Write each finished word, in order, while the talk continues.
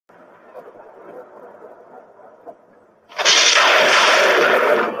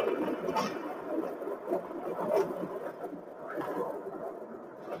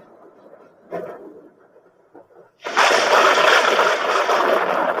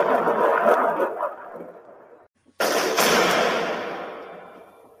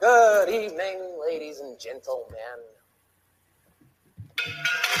gentlemen,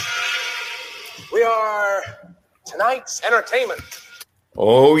 we are tonight's entertainment.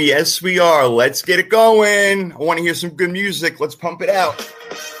 Oh, yes, we are. Let's get it going. I want to hear some good music. Let's pump it out.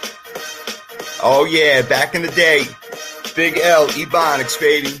 Oh, yeah, back in the day. Big L, Ebonics,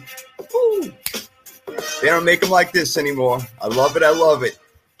 baby. Woo. They don't make them like this anymore. I love it. I love it.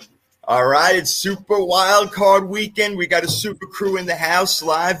 All right, it's Super Wild Card Weekend. We got a super crew in the house,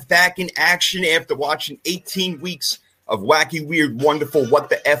 live, back in action after watching 18 weeks of wacky, weird, wonderful, what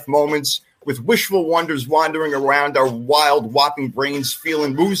the F moments, with wishful wonders wandering around our wild, whopping brains,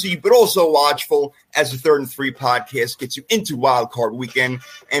 feeling woozy, but also watchful, as the 3rd and 3 podcast gets you into Wild Card Weekend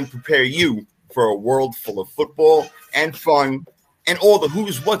and prepare you for a world full of football and fun and all the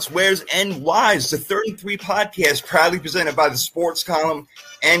who's, what's, where's, and why's. The 3rd and 3 podcast, proudly presented by the Sports Column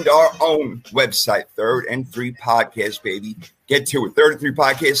and our own website, 3rd and 3 Podcast, baby. Get to it,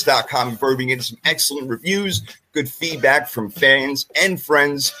 3rd3podcast.com. We've already been getting some excellent reviews, good feedback from fans and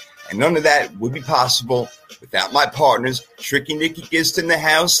friends, and none of that would be possible without my partners, Tricky Nikki Gist in the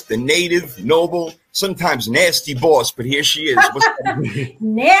house, the native, noble, sometimes nasty boss, but here she is. What's up?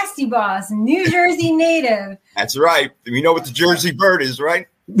 Nasty boss, New Jersey native. That's right. We know what the Jersey bird is, right?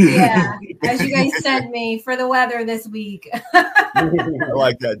 Yeah, as you guys sent me for the weather this week. I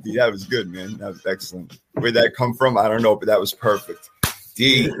like that, D. That was good, man. That was excellent. Where'd that come from? I don't know, but that was perfect.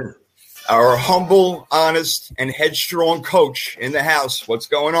 D, our humble, honest, and headstrong coach in the house. What's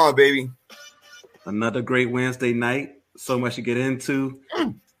going on, baby? Another great Wednesday night. So much to get into.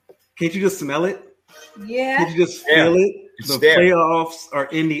 Can't you just smell it? Yeah. Can't you just feel it? The there. Playoffs are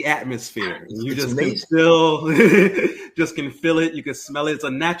in the atmosphere. You just can just can feel it. You can smell it. It's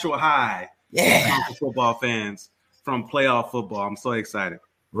a natural high. Yeah. For football fans from playoff football. I'm so excited.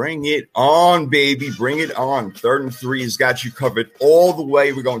 Bring it on, baby. Bring it on. 3rd and 3 has got you covered all the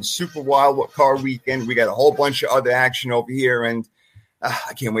way. We're going Super Wild Card Weekend. We got a whole bunch of other action over here, and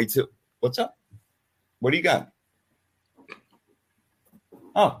I can't wait to. What's up? What do you got?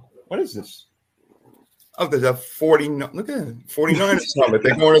 Oh, what is this? Oh, there's a 49. Look at it, 49 summit.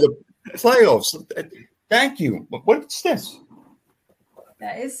 They're going to the playoffs. Thank you. What's this?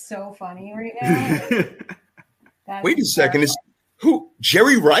 That is so funny right now. Wait a second. Is who?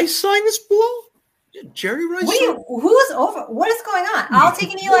 Jerry Rice signed this below? Jerry Rice? Who's over? What is going on? I'll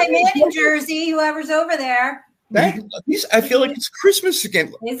take an Eli Manning jersey, whoever's over there. I feel like it's Christmas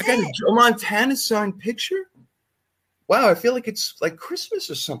again. Is I got a it? Joe Montana signed picture. Wow, I feel like it's like Christmas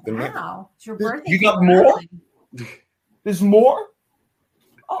or something. Wow. It's your birthday. You got more? There's more?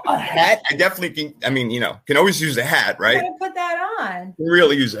 Oh, a hat? I definitely can. I mean, can always use a hat, right? I'm going to put that on. Can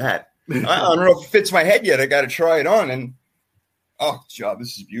really use a hat. I don't know if it fits my head yet. I got to try it on. And Joe,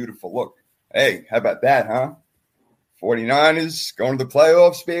 this is beautiful. Look, hey, how about that, huh? 49ers going to the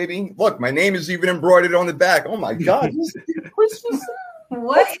playoffs, baby. Look, my name is even embroidered on the back. Oh my God, this is Christmas.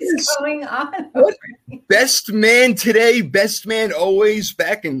 What is going on? What? Best man today, best man always.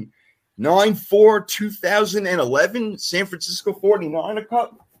 Back in 9/4/2011, San Francisco 49er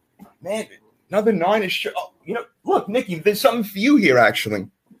Cup. Man, another Niners show. Oh, look, Nikki, there's something for you here, actually.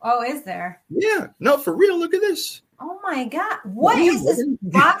 Oh, is there? Yeah, no, for real. Look at this. Oh my God! What is this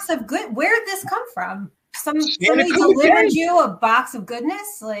box of good? Where did this come from? Somebody delivered you a box of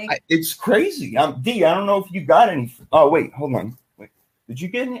goodness? It's crazy. D, I don't know if you got anything. Oh, wait, hold on. Wait, did you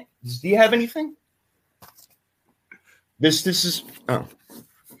get any? Do you have anything? This is. Oh.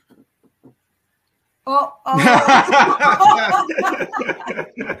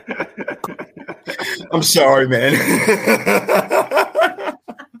 I'm sorry, man.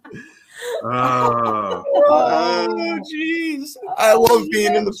 Oh, jeez. I love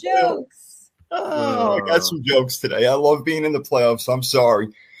being in the playoffs. I got some jokes today. I love being in the playoffs. I'm sorry.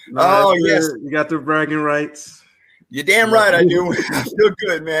 Yes. You got the bragging rights. You're damn right I do. I feel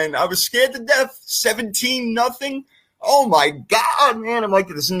good, man. I was scared to death. 17-0. Oh, my God, man. I'm like,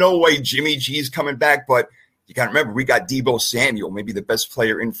 there's no way Jimmy G's coming back. But you got to remember, we got Deebo Samuel, maybe the best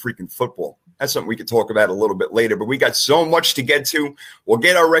player in freaking football. That's something we could talk about a little bit later. But we got so much to get to. We'll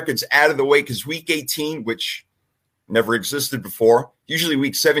get our records out of the way because Week 18, which never existed before, usually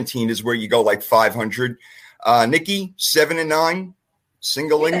Week 17 is where you go like 500. Nikki, 7-9,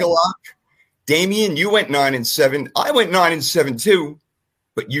 single-lock. Damian, you went 9-7. I went 9-7 too,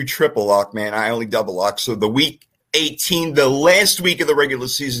 but you triple lock, man. I only double lock. So the Week 18, the last week of the regular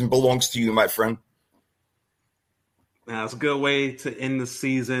season, belongs to you, my friend. Now, it's a good way to end the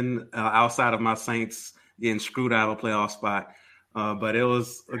season outside of my Saints getting screwed out of a playoff spot. But it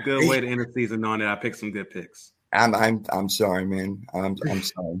was a good way to end the season knowing that I picked some good picks. I'm sorry, man. I'm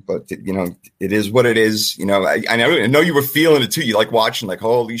sorry, but it is what it is. I know you were feeling it too. You like watching, like,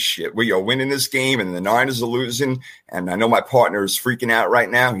 holy shit, we are winning this game, and the Niners are losing. And I know my partner is freaking out right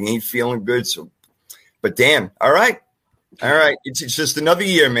now. He ain't feeling good. So, but damn, all right. It's just another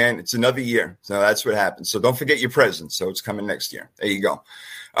year, man. It's another year. So that's what happens. So don't forget your present. So it's coming next year. There you go.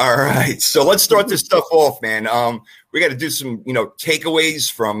 All right. So let's start this stuff off, man. We got to do some, takeaways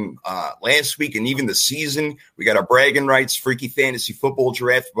from last week and even the season. We got our bragging rights, freaky fantasy football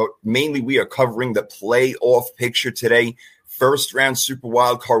draft, but mainly we are covering the playoff picture today. First round Super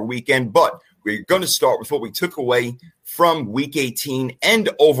Wildcard weekend, but we're going to start with what we took away from Week 18 and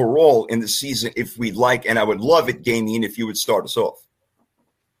overall in the season, if we'd like. And I would love it, Damien, if you would start us off.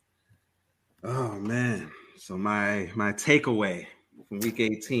 Oh man! So my takeaway from Week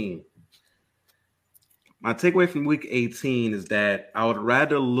 18. My takeaway from Week 18 is that I would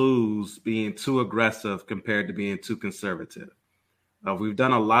rather lose being too aggressive compared to being too conservative. We've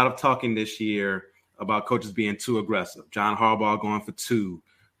done a lot of talking this year about coaches being too aggressive. John Harbaugh going for 2,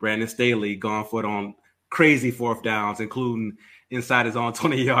 Brandon Staley going for it on crazy 4th downs, including inside his own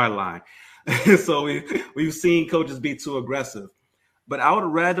 20-yard line. So we've seen coaches be too aggressive. But I would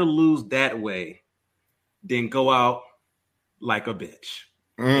rather lose that way than go out like a bitch.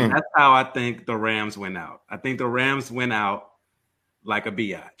 And that's how I think the Rams went out. I think the Rams went out like a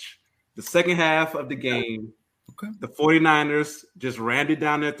biatch. The second half of the game, the 49ers just rammed it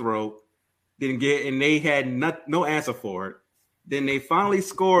down their throat, and they had no answer for it. Then they finally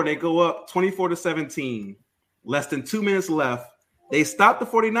scored. They go up 24-17, less than 2 minutes left. They stopped the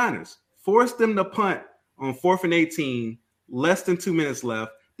 49ers, forced them to punt on 4th and 18, less than 2 minutes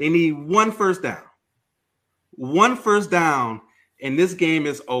left. They need 1 first down. 1 first down, and this game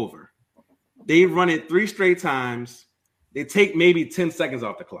is over. They run it 3 straight times. They take maybe 10 seconds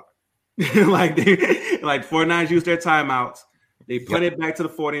off the clock. like 49ers use their timeouts. They punt it back to the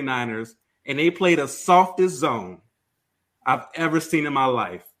 49ers, and they play the softest zone I've ever seen in my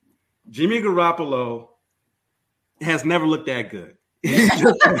life. Jimmy Garoppolo has never looked that good. He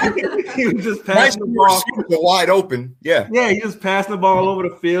was just passing the ball wide open. Yeah, he just passing the ball all over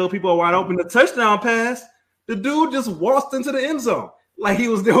the field. People are wide open. The touchdown pass, the dude just waltzed into the end zone. Like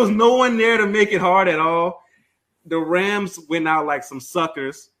there was no one there to make it hard at all. The Rams went out like some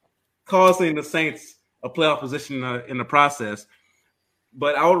suckers, causing the Saints a playoff position in the process.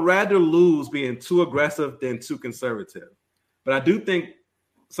 But I would rather lose being too aggressive than too conservative. But I do think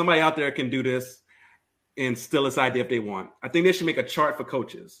somebody out there can do this and steal this idea if they want. I think they should make a chart for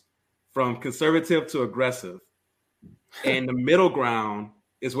coaches from conservative to aggressive. And the middle ground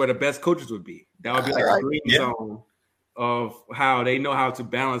is where the best coaches would be. That would be like a green zone of how they know how to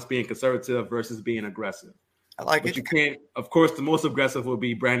balance being conservative versus being aggressive. I like but it. You can't, of course, the most aggressive would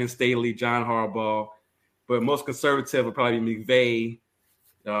be Brandon Staley, John Harbaugh, but most conservative would probably be McVay,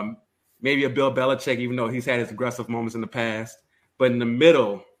 maybe a Bill Belichick, even though he's had his aggressive moments in the past. But in the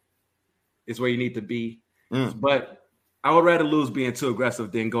middle is where you need to be. But I would rather lose being too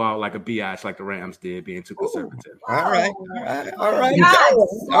aggressive than go out like a biatch like the Rams did, being too conservative. All right. I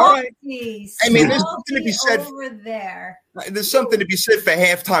mean, there's something to be said over there. There's something to be said for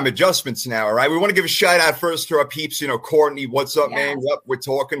halftime adjustments now, all right? We want to give a shout out first to our peeps, Courtney, what's up, man? Yep, we're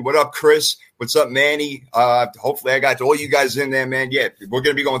talking. What up, Chris? What's up, Manny? Hopefully I got all you guys in there, man. Yeah, we're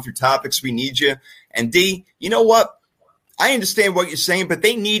going to be going through topics. We need you. And D, you know what? I understand what you're saying, but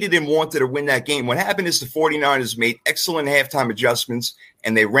they needed and wanted to win that game. What happened is the 49ers made excellent halftime adjustments,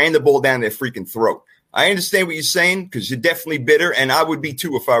 and they ran the ball down their freaking throat. I understand what you're saying because you're definitely bitter, and I would be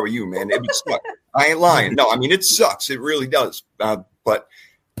too if I were you, man. It would suck. I ain't lying. No, I mean, it sucks. It really does. But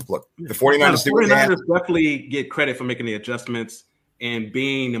look, the 49ers, the 49ers definitely get credit for making the adjustments and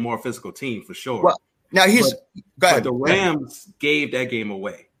being a more physical team for sure. Well, now but the Rams gave that game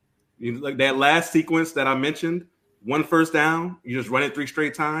away. Like that last sequence that I mentioned, 1 first down, you just run it 3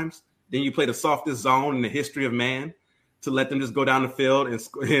 straight times. Then you play the softest zone in the history of man to let them just go down the field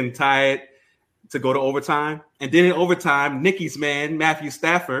and tie it to go to overtime. And then in overtime, Nicky's man, Matthew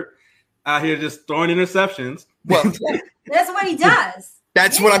Stafford, out here just throwing interceptions. Well, that's what he does.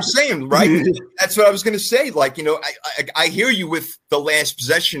 That's what I'm saying, right? That's what I was going to say. Like, I hear you with the last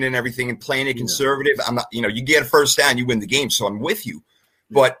possession and everything and playing it conservative. I'm not, you get a first down, you win the game. So I'm with you.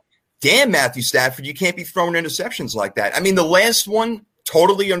 But damn, Matthew Stafford, you can't be throwing interceptions like that. I mean, the last one,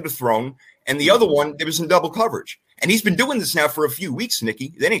 totally underthrown. And the other one, it was in double coverage. And he's been doing this now for a few weeks,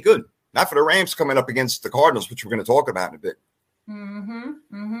 Nicky. That ain't good. Not for the Rams coming up against the Cardinals, which we're going to talk about in a bit.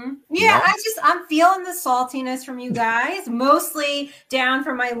 Yeah, I'm feeling the saltiness from you guys, mostly down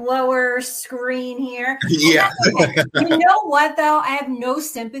from my lower screen here. Yeah. Okay. You know what, though? I have no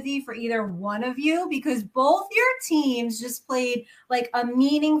sympathy for either one of you because both your teams just played like a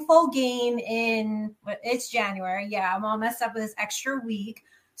meaningful game it's January. Yeah, I'm all messed up with this extra week.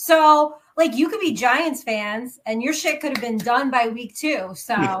 So, like, you could be Giants fans and your shit could have been done by week 2.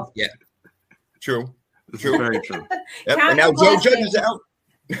 So, yeah. True. Very true. Yep. And now Joe Judge is out.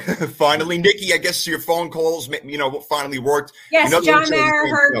 Finally, Nikki, I guess your phone calls, finally worked. Yes, John Mayer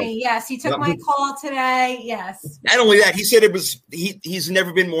heard me. Yes, he took my call today. Yes. Not only that, he said he's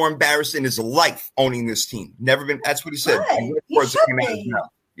never been more embarrassed in his life owning this team. Never been. That's what he said. He should be.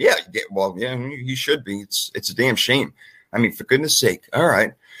 Yeah. Well, yeah, he should be. It's a damn shame. I mean, for goodness sake. All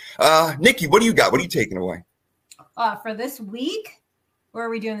right. Nikki, what do you got? What are you taking away? For this week, or are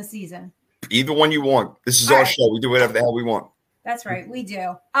we doing the season? Either one you want. This is our show. We do whatever the hell we want. That's right. We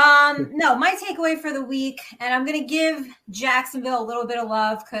do. No, my takeaway for the week, and I'm going to give Jacksonville a little bit of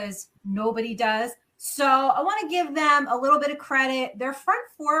love because nobody does. So I want to give them a little bit of credit. Their front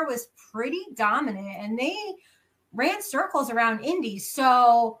four was pretty dominant, and they ran circles around Indy.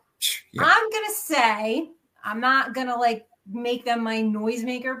 So I'm going to say, I'm not going to make them my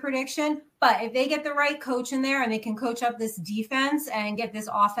noisemaker prediction, but if they get the right coach in there and they can coach up this defense and get this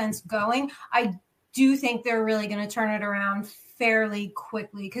offense going, I do think they're really going to turn it around fairly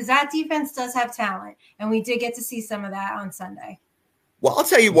quickly because that defense does have talent, and we did get to see some of that on Sunday. Well, I'll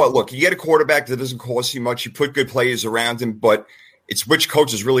tell you what, look, you get a quarterback that doesn't cost you much. You put good players around him, but it's which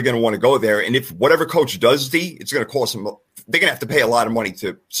coach is really going to want to go there. And if whatever coach does it's going to cost them. They're going to have to pay a lot of money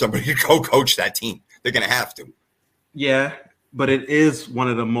to somebody to go coach that team. They're going to have to. Yeah, but it is one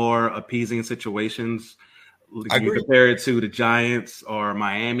of the more appeasing situations. You compare it to the Giants or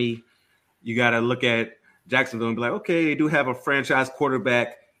Miami. You got to look at Jacksonville and be like, okay, they do have a franchise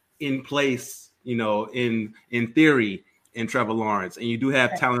quarterback in place, in theory, in Trevor Lawrence, and you do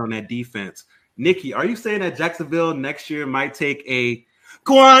have talent on that defense. Nikki, are you saying that Jacksonville next year might take a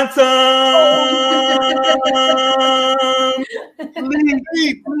quantum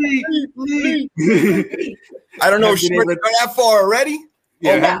leap? I don't know if she's going that far already.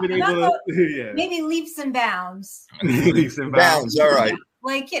 Yeah, maybe leaps and bounds. Leaps and bounds. All right.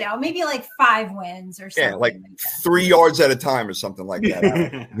 Maybe 5 wins or something. Yeah, like 3 yards at a time or something like that.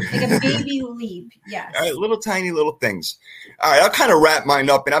 Like a baby leap. Yes. All right, little tiny little things. All right, I'll kind of wrap mine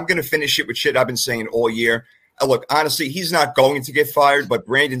up, and I'm going to finish it with shit I've been saying all year. Look, honestly, he's not going to get fired, but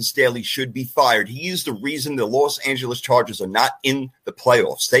Brandon Staley should be fired. He is the reason the Los Angeles Chargers are not in the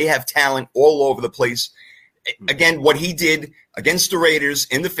playoffs. They have talent all over the place. Again, what he did against the Raiders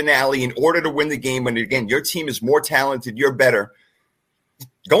in the finale in order to win the game, when, again, your team is more talented, you're better.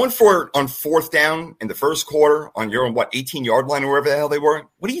 Going for it on 4th down in the first quarter on your 18-yard line or wherever the hell they were,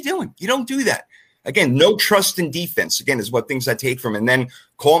 what are you doing? You don't do that. Again, no trust in defense, again, is what things I take from. And then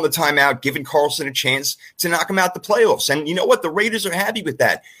calling the timeout, giving Carlson a chance to knock him out the playoffs. And you know what? The Raiders are happy with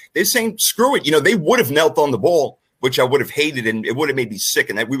that. They're saying, screw it. They would have knelt on the ball, which I would have hated, and it would have made me sick.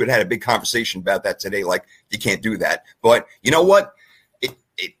 And that we would have had a big conversation about that today. Like, you can't do that. But you know what?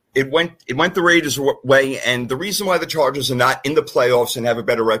 It went the Raiders' way, and the reason why the Chargers are not in the playoffs and have a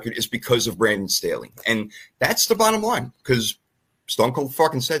better record is because of Brandon Staley. And that's the bottom line, because Stone Cold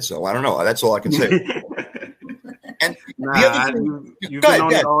fucking said so. I don't know. That's all I can say. And you've been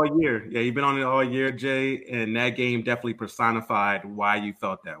on it all year. Yeah, you've been on it all year, Jay, and that game definitely personified why you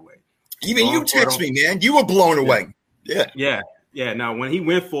felt that way. Even you text me, man. You were blown away. Yeah. Now, when he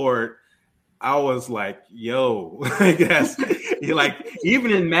went for it, I was like, yo, I guess. You're like, even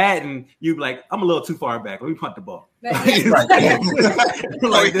in Madden, you'd be like, I'm a little too far back. Let me punt the ball. It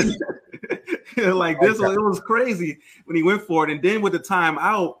was crazy when he went for it. And then with the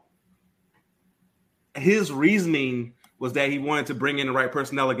timeout, his reasoning was that he wanted to bring in the right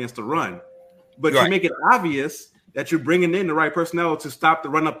personnel against the run. But to make it obvious that you're bringing in the right personnel to stop the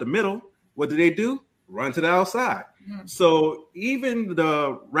run up the middle, what do? Run to the outside. Mm-hmm. So even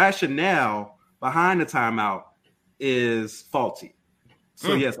the rationale behind the timeout is faulty.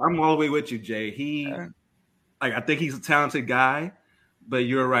 So yes, I'm all the way with you, Jay. I think he's a talented guy, but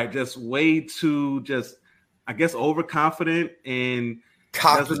you're right. Just way too, I guess, overconfident and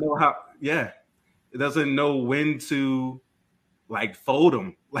doesn't know how. Yeah, it doesn't know when to fold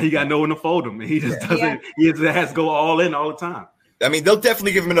him. Like, you got to know when to fold him, and he just doesn't. Yeah. He just has to go all in all the time. I mean, they'll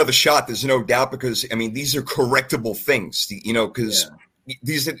definitely give him another shot. There's no doubt, because these are correctable things, because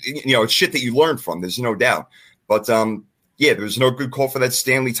these, it's shit that you learn from. There's no doubt. But there's no good call for that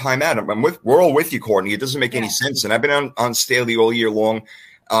Stanley timeout. We're all with you, Courtney. It doesn't make any sense. And I've been on Staley all year long.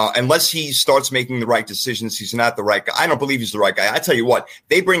 unless he starts making the right decisions, he's not the right guy. I don't believe he's the right guy. I tell you what,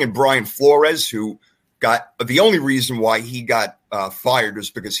 they bring in Brian Flores, who got the only reason why he got fired was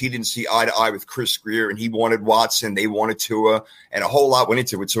because he didn't see eye to eye with Chris Greer, and he wanted Watson, they wanted Tua, and a whole lot went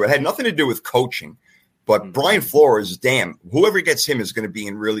into it. So it had nothing to do with coaching. But Brian Flores, damn, whoever gets him is going to be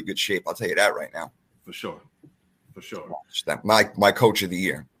in really good shape. I'll tell you that right now. For sure. My coach of the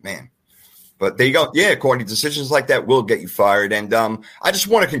year, man. But there you go. Yeah, Courtney, decisions like that will get you fired. And I just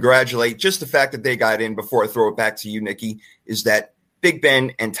want to congratulate just the fact that they got in before I throw it back to you, Nikki, is that Big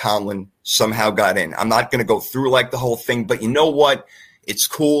Ben and Tomlin somehow got in. I'm not going to go through like the whole thing, but you know what? It's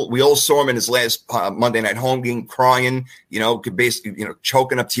cool. We all saw him in his last Monday night home game crying, basically,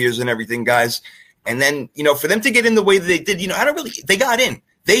 choking up tears and everything, guys. And then, for them to get in the way that they did, they got in.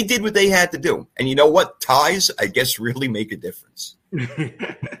 They did what they had to do. And you know what? Ties, I guess, really make a difference.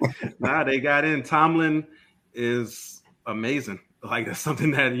 Nah, they got in. Tomlin is amazing. Like, that's something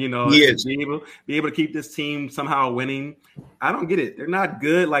that, he is. Be able to keep this team somehow winning. I don't get it. They're not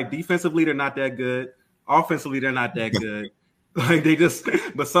good. Like, defensively, they're not that good. Offensively, they're not that good. Like,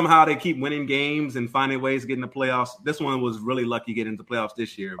 but somehow they keep winning games and finding ways to get in the playoffs. This one was really lucky getting into the playoffs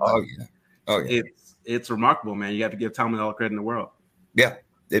this year. Oh, yeah. It's remarkable, man. You have to give Tomlin all the credit in the world. Yeah,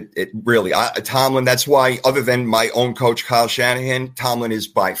 it really. Tomlin, that's why, other than my own coach, Kyle Shanahan, Tomlin is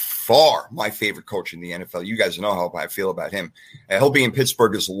by far my favorite coach in the NFL. You guys know how I feel about him. He'll be in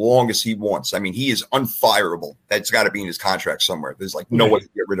Pittsburgh as long as he wants. I mean, he is unfireable. That's got to be in his contract somewhere. There's no way to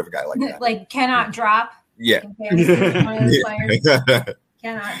get rid of a guy like that. Like, cannot drop. Yeah. One of those players.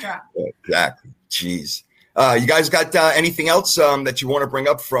 Cannot drop. Exactly. Jeez. You guys got anything else that you want to bring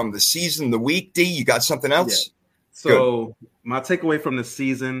up from the season, the week? D, you got something else? Yeah. So my takeaway from the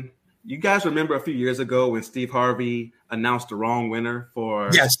season, you guys remember a few years ago when Steve Harvey announced the wrong winner for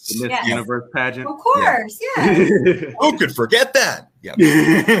the Miss Universe pageant? Of course, yeah. Who could forget that? Yeah.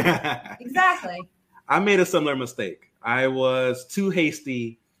 Exactly. I made a similar mistake. I was too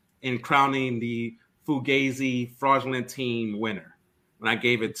hasty in crowning the Fugazi fraudulent team winner when I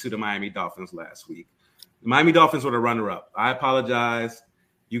gave it to the Miami Dolphins last week. The Miami Dolphins were the runner-up. I apologize.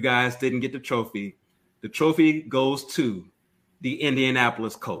 You guys didn't get the trophy. The trophy goes to the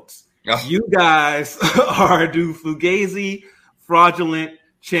Indianapolis Colts. Oh. You guys are the Fugazi fraudulent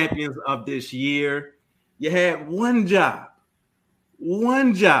champions of this year. You had one job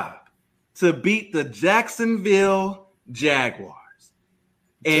to beat the Jacksonville Jaguars.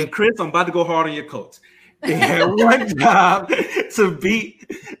 And Chris, I'm about to go hard on your Colts. They had one job to beat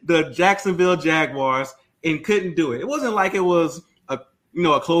the Jacksonville Jaguars and couldn't do it. It wasn't like it was a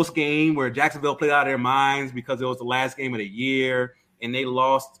close game where Jacksonville played out of their minds because it was the last game of the year and they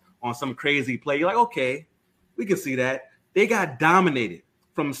lost on some crazy play. You're like, okay, we can see that. They got dominated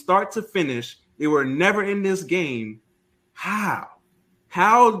from start to finish. They were never in this game. How?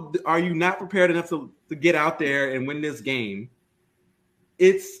 How are you not prepared enough to get out there and win this game?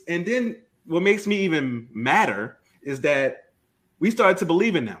 And then what makes me even madder is that we started to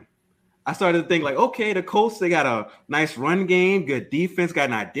believe in them. I started to think like, okay, the Colts, they got a nice run game, good defense, got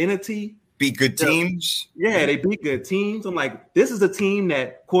an identity. Beat good teams. Yeah, they beat good teams. I'm like, this is a team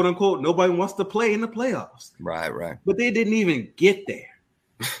that, quote unquote, nobody wants to play in the playoffs. Right. But they didn't even get there.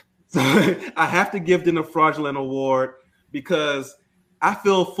 So I have to give them a fraudulent award because I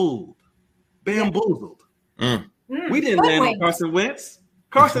feel fooled, bamboozled. We didn't land on Carson Wentz.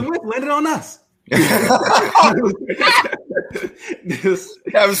 Carson Wentz landed on us. That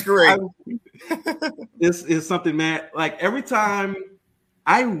was great. This is something, man. Like every time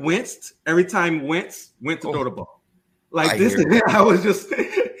I winced, every time Wentz went to throw the ball. Like I was just,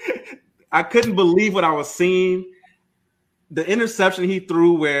 I couldn't believe what I was seeing. The interception he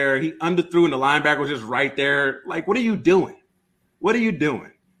threw where he underthrew and the linebacker was just right there. Like, what are you doing? What are you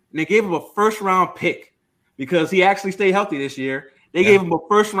doing? And they gave him a first-round pick because he actually stayed healthy this year. They gave him a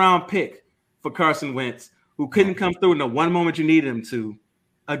first-round pick for Carson Wentz, who couldn't come through in the one moment you needed him to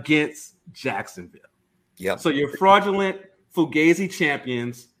against Jacksonville. Yeah. So you're fraudulent Fugazi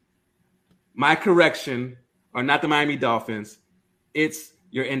champions. My correction are not the Miami Dolphins. It's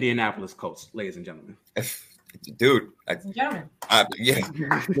your Indianapolis Colts, ladies and gentlemen. Dude,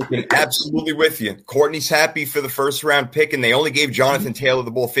 absolutely with you. Courtney's happy for the first round pick, and they only gave Jonathan Taylor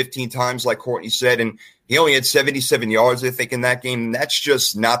the ball 15 times, like Courtney said, and he only had 77 yards, I think, in that game. And that's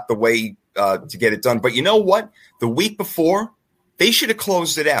just not the way to get it done. But you know what? The week before, they should have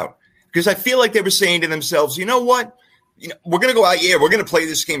closed it out because I feel like they were saying to themselves, you know what? We're going to go out. Yeah, we're going to play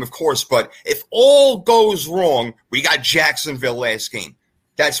this game, of course. But if all goes wrong, we got Jacksonville last game.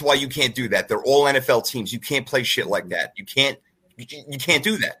 That's why you can't do that. They're all NFL teams. You can't play shit like that. You can't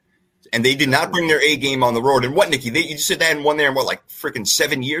do that. And they did not bring their A game on the road. And what, Nikki? You said they hadn't won there in what, like freaking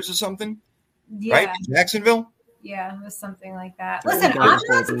 7 years or something? Yeah. Right? In Jacksonville? Yeah, it was something like that. Listen, I'm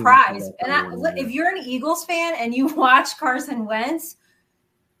not surprised. And if you're an Eagles fan and you watch Carson Wentz,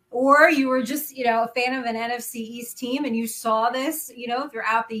 or you were just, a fan of an NFC East team and you saw this,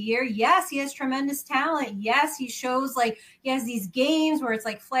 throughout the year, yes, he has tremendous talent. Yes, he shows he has these games where it's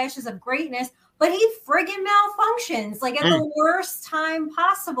like flashes of greatness, but he friggin' malfunctions at the worst time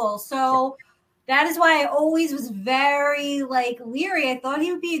possible. So that is why I always was very leery. I thought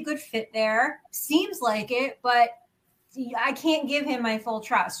he would be a good fit there. Seems like it, but I can't give him my full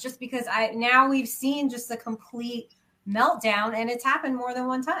trust just because now we've seen just a complete meltdown, and it's happened more than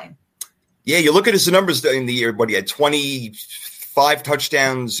one time. Yeah, you look at his numbers in the year, but he had 25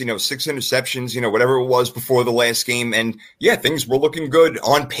 touchdowns, 6 interceptions, whatever it was before the last game. And yeah, things were looking good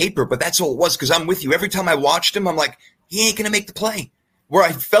on paper, but that's all it was. Because I'm with you. Every time I watched him, I'm like, he ain't gonna make the play. Where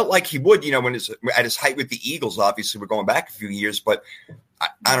I felt like he would, when at his height with the Eagles. Obviously, we're going back a few years, but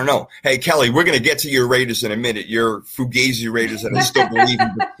I don't know. Hey, Kelly, we're gonna get to your Raiders in a minute. Your Fugazi Raiders, and I still believe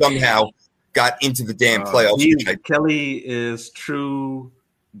in, but somehow got into the damn playoffs. Kelly is true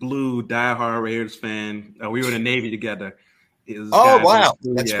blue diehard Raiders fan. We were in the Navy together. Wow,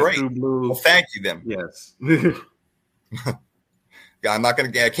 that's great. True blue. Well, thank you, then. Yes. Yeah, I'm not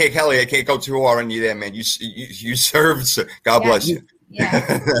gonna. Kelly, I can't go too hard on you there, man. You served. So God bless you.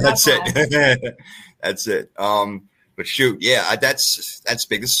 Yeah, that's it. That's it. But shoot, yeah, that's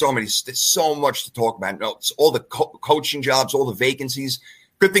big. There's so much to talk about. It's all the coaching jobs, all the vacancies.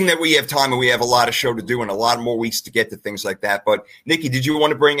 Good thing that we have time and we have a lot of show to do and a lot more weeks to get to things like that. But Nikki, did you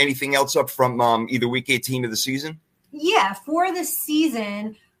want to bring anything else up from either week 18 of the season? Yeah, for the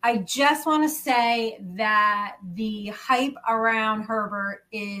season, I just want to say that the hype around Herbert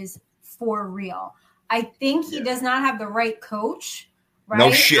is for real. I think he does not have the right coach. Right?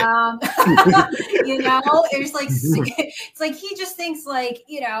 No shit. It's like he just thinks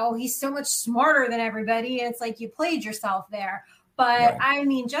he's so much smarter than everybody. And it's like you played yourself there. But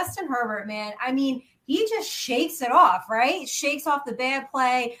right. Justin Herbert, man, he just shakes it off, right? Shakes off the bad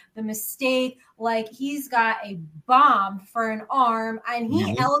play, the mistake. He's got a bomb for an arm and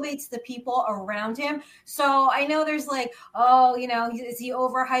he elevates the people around him. So I know there's is he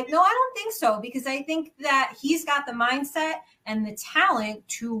overhyped? No, I don't think so, because I think that he's got the mindset and the talent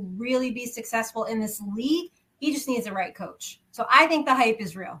to really be successful in this league. He just needs the right coach. So I think the hype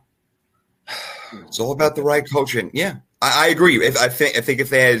is real. It's all about the right coaching. Yeah, I agree. I think if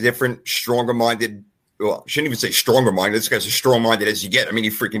they had a different, stronger-minded, well, I shouldn't even say stronger-minded. This guy's as strong-minded as you get. He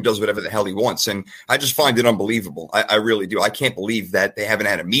freaking does whatever the hell he wants, and I just find it unbelievable. I really do. I can't believe that they haven't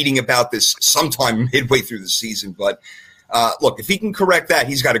had a meeting about this sometime midway through the season. But look, if he can correct that,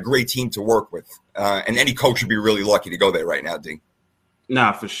 he's got a great team to work with, and any coach would be really lucky to go there right now, D.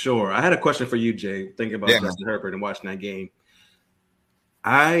 Nah, for sure. I had a question for you, Jay, thinking about Justin Herbert and watching that game.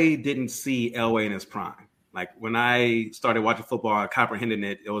 I didn't see Elway in his prime. When I started watching football and comprehending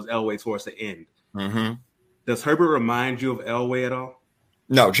it, it was Elway towards the end. Mm-hmm. Does Herbert remind you of Elway at all?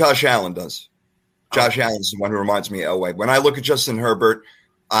 No, Josh Allen does. Josh Allen's the one who reminds me of Elway. When I look at Justin Herbert,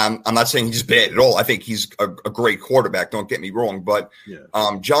 I'm not saying he's bad at all. I think he's a great quarterback. Don't get me wrong. But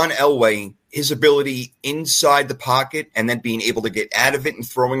John Elway, his ability inside the pocket and then being able to get out of it and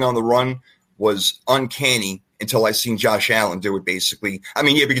throwing on the run was uncanny. Until I seen Josh Allen do it, basically.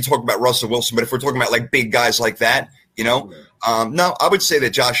 We can talk about Russell Wilson, but if we're talking about big guys like that, no, I would say that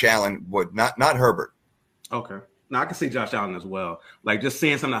Josh Allen would, not Herbert. Okay. Now I can see Josh Allen as well. Just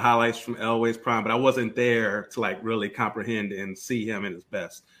seeing some of the highlights from Elway's prime, but I wasn't there to really comprehend and see him at his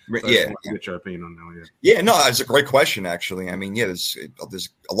best. So get your opinion on that. Yeah, no, it's a great question, actually. There's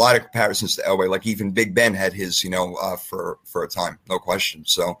a lot of comparisons to Elway. Even Big Ben had his, for a time, no question.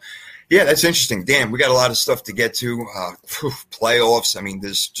 So. Yeah, that's interesting. Damn, we got a lot of stuff to get to. Playoffs.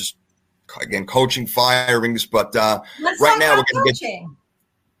 There's just, again, coaching firings. But right now we're going to get.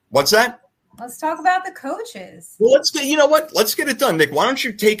 What's that? Let's talk about the coaches. Well, you know what? Let's get it done, Nick. Why don't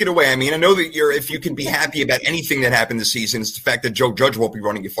you take it away? I know that if you can be happy about anything that happened this season, it's the fact that Joe Judge won't be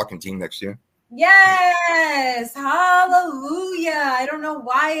running your fucking team next year. Yes, hallelujah. I don't know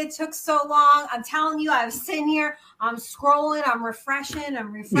why it took so long. I'm telling you, I was sitting here, I'm scrolling, I'm refreshing,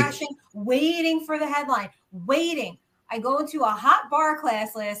 waiting for the headline, waiting. I go into a hot bar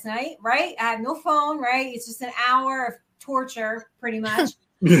class last night, right? I have no phone, right? It's just an hour of torture, pretty much.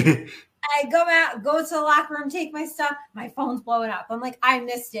 I go to the locker room, take my stuff, my phone's blowing up. I'm like, I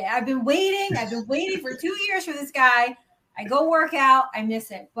missed it. I've been waiting for 2 years for this guy. I go work out, I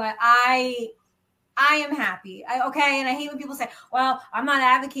miss it. But I am happy. Okay. And I hate when people say, well, I'm not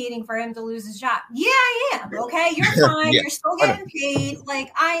advocating for him to lose his job. Yeah, I am. Okay. You're fine. Yeah. You're still getting paid.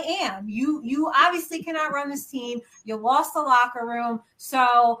 Like I am. You obviously cannot run this team. You lost the locker room.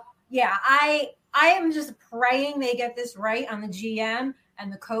 So yeah, I am just praying they get this right on the GM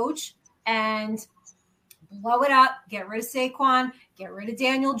and the coach and blow it up. Get rid of Saquon. Get rid of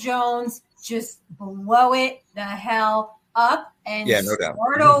Daniel Jones. Just blow it the hell up and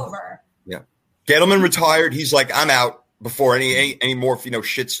start over. Yeah. Gettleman retired. He's like, I'm out before any more,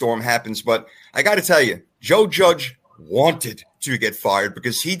 shitstorm happens. But I got to tell you, Joe Judge wanted to get fired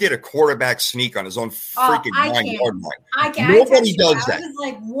because he did a quarterback sneak on his own freaking 9-yard line. Nobody does that. I was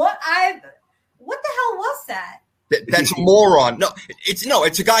like, what the hell was that? That's a moron. No,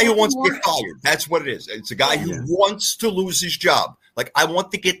 it's a guy who wants to get fired. That's what it is. It's a guy who wants to lose his job. Like, I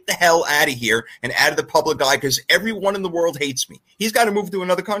want to get the hell out of here and out of the public eye because everyone in the world hates me. He's got to move to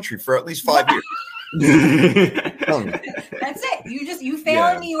another country for at least 5 years. That's it. You fail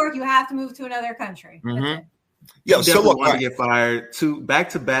in New York, you have to move to another country. Mm-hmm. Yeah, so look, want to get fired. 2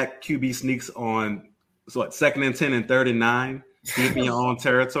 back-to-back QB sneaks on 2nd and 10 and 3rd and 9. Deep in your own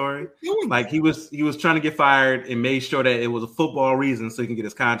territory. Like he was trying to get fired and made sure that it was a football reason so he can get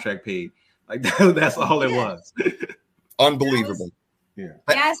his contract paid. Like that's all it was. Unbelievable.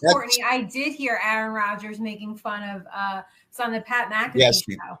 Yes, Courtney, I did hear Aaron Rodgers making fun of some of the Pat McAfee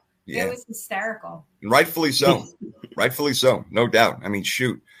show. Yeah. It was hysterical. And rightfully so. Rightfully so. No doubt. I mean,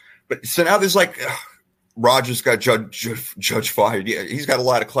 shoot. But so now there's like Rodgers got Judge fired. Yeah, he's got a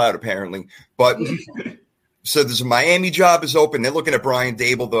lot of clout apparently. But so there's a Miami job is open. They're looking at Brian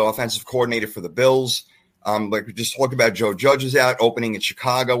Daboll, the offensive coordinator for the Bills. Like we just talked about, Joe Judge is out, opening in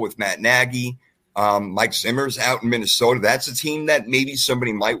Chicago with Matt Nagy. Mike Zimmer's out in Minnesota. That's a team that maybe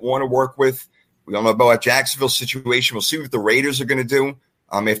somebody might want to work with. We don't know about Jacksonville's situation. We'll see what the Raiders are going to do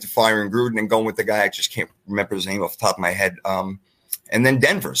after firing Gruden and going with the guy. I just can't remember his name off the top of my head. And then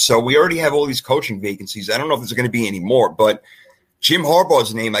Denver. So we already have all these coaching vacancies. I don't know if there's going to be any more, but Jim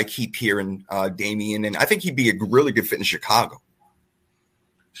Harbaugh's name I keep hearing, Damian, and I think he'd be a really good fit in Chicago.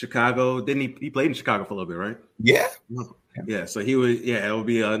 Chicago, didn't he played in Chicago for a little bit, right? Yeah. Yeah, so it would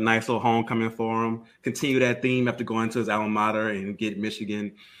be a nice little homecoming for him. Continue that theme after going to his alma mater and get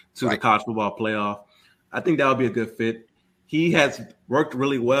Michigan to the college football playoff. I think that would be a good fit. He has worked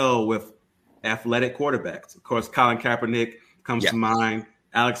really well with athletic quarterbacks. Of course, Colin Kaepernick comes to mind.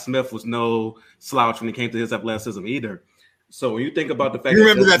 Alex Smith was no slouch when it came to his athleticism either. So when you think about the fact, you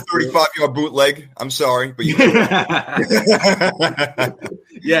remember that 35-yard bootleg? I'm sorry, but yeah,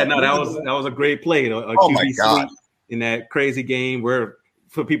 no, that was a great play. Oh my God. In that crazy game where,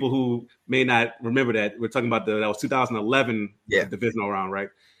 for people who may not remember that, we're talking about that was 2011 divisional round, right?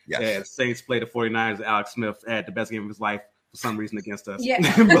 Yes. Yeah, Saints played the 49ers. Alex Smith had the best game of his life for some reason against us. Yeah.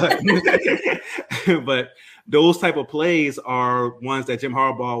 but those type of plays are ones that Jim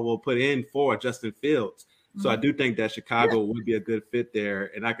Harbaugh will put in for Justin Fields. So I do think that Chicago would be a good fit there,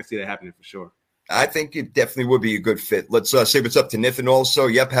 and I can see that happening for sure. I think it definitely would be a good fit. Let's say what's up to Nathan also.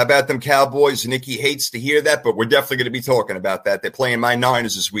 Yep, how about them Cowboys? Nikki hates to hear that, but we're definitely going to be talking about that. They're playing my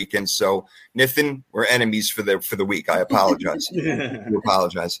Niners this weekend, so Nathan, we're enemies for the week. I apologize. I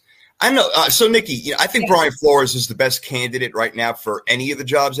apologize. I know. So Nikki, I think Brian Flores is the best candidate right now for any of the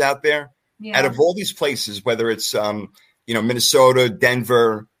jobs out there. Yeah. Out of all these places, whether it's Minnesota,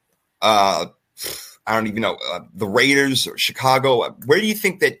 Denver, I don't even know, the Raiders or Chicago, where do you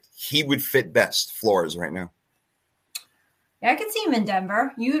think that he would fit best, Flores, right now? Yeah, I could see him in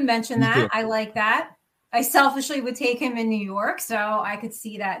Denver. You had mentioned that. I like that. I selfishly would take him in New York, so I could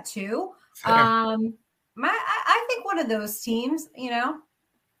see that too. I think one of those teams, I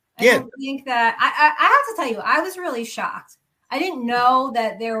don't think that I have to tell you, I was really shocked. I didn't know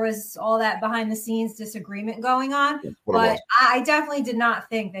that there was all that behind the scenes disagreement going on, but I definitely did not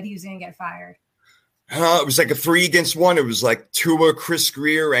think that he was going to get fired. It was like a 3-against-1. It was like Tua, Chris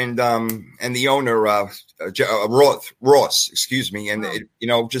Greer, and the owner Ross. Excuse me. And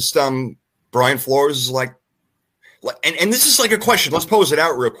Brian Flores is like, and this is like a question. Let's pose it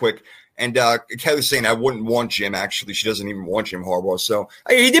out real quick. And Kelly's saying I wouldn't want Jim. Actually, she doesn't even want Jim Harbaugh. So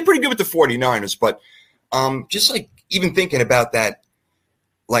he did pretty good with the 49ers. But just like even thinking about that,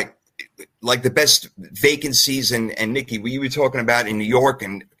 like the best vacancies and Nikki, what you were talking about in New York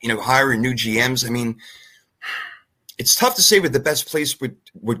and, hiring new GMs. I mean, it's tough to say what the best place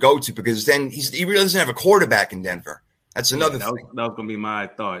would go to, because then he really doesn't have a quarterback in Denver. That's another thing. That was going to be my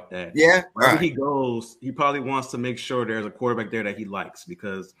thought. That wherever he goes, he probably wants to make sure there's a quarterback there that he likes,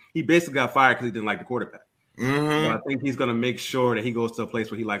 because he basically got fired because he didn't like the quarterback. Mm-hmm. So I think he's going to make sure that he goes to a place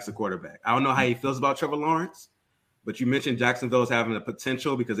where he likes the quarterback. I don't know how he feels about Trevor Lawrence, But you mentioned Jacksonville's having the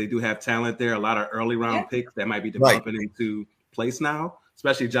potential because they do have talent there. A lot of early round picks that might be developing into place now,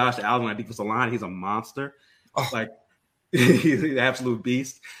 especially Josh Allen on defensive line. He's a monster. Like he's an absolute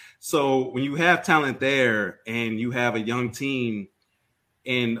beast. So when you have talent there and you have a young team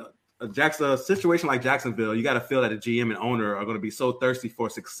in a situation like Jacksonville, you got to feel that the GM and owner are going to be so thirsty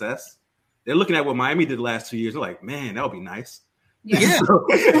for success. They're looking at what Miami did the last 2 years. They're like, man, that would be nice. Yeah.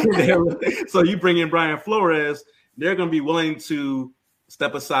 So you bring in Brian Flores, they're going to be willing to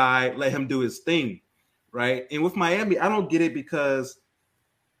step aside, let him do his thing, right? And with Miami, I don't get it because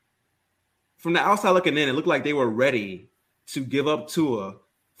from the outside looking in, it looked like they were ready to give up Tua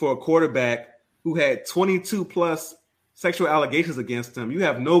for a quarterback who had 22 plus sexual allegations against him. You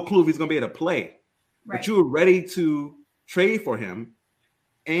have no clue if he's going to be able to play, but you were ready to trade for him.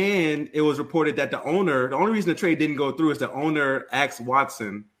 And it was reported that the only reason the trade didn't go through is the owner asked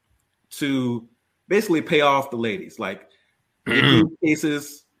Watson to basically pay off the ladies, like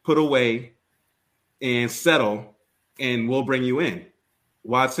cases put away and settle, and we'll bring you in.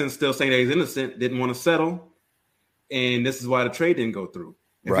 Watson's still saying that he's innocent, didn't want to settle, and this is why the trade didn't go through.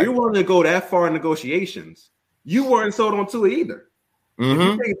 If you're willing to go that far in negotiations, you weren't sold on Tua either. If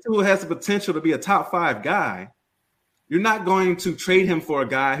you think Tua has the potential to be a top 5 guy, you're not going to trade him for a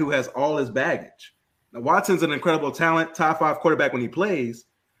guy who has all his baggage. Now, Watson's an incredible talent, top 5 quarterback when he plays,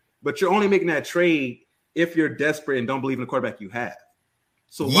 but you're only making that trade if you're desperate and don't believe in the quarterback you have.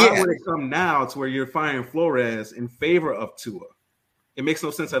 So why would it come now to where you're firing Flores in favor of Tua? It makes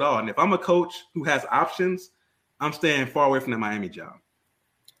no sense at all. And if I'm a coach who has options, I'm staying far away from that Miami job.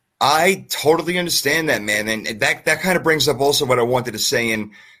 I totally understand that, man. And that kind of brings up also what I wanted to say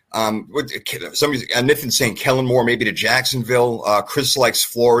in Nathan's saying Kellen Moore maybe to Jacksonville. Chris likes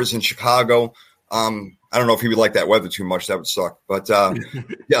Flores in Chicago. I don't know if he would like that weather too much. That would suck. But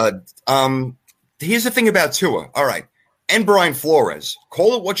here's the thing about Tua. All right. And Brian Flores.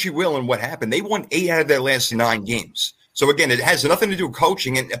 Call it what you will and what happened. They won 8 out of their last 9 games. So, again, it has nothing to do with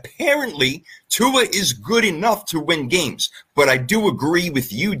coaching. And apparently, Tua is good enough to win games. But I do agree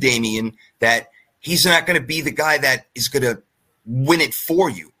with you, Damian, that he's not going to be the guy that is going to win it for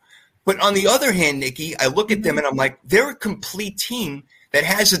you. But on the other hand, Nikki, I look at them and I'm like, they're a complete team that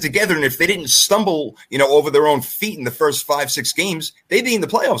has it together. And if they didn't stumble, over their own feet in the first 5-6 games, they'd be in the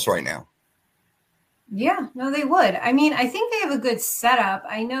playoffs right now. Yeah, no, they would. I mean, I think they have a good setup.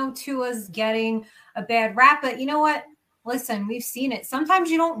 I know Tua's getting a bad rap, but you know what? Listen, we've seen it.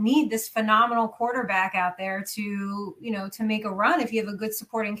 Sometimes you don't need this phenomenal quarterback out there to make a run. If you have a good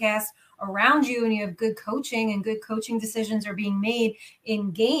supporting cast around you and you have good coaching and good coaching decisions are being made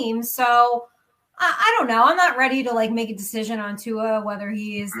in games. So I don't know. I'm not ready to make a decision on Tua, whether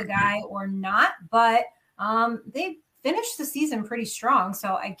he is the guy or not, but they finished the season pretty strong.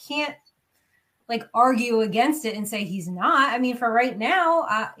 So I can't argue against it and say he's not. I mean, for right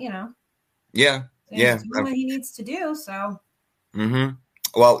now, Yeah. He's doing what he needs to do. So,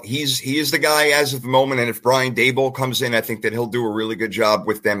 Well, he is the guy as of the moment, and if Brian Daboll comes in, I think that he'll do a really good job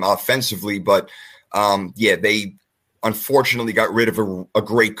with them offensively. But they unfortunately got rid of a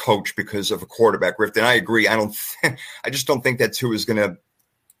great coach because of a quarterback rift. And I agree. I just don't think that Tua is going to,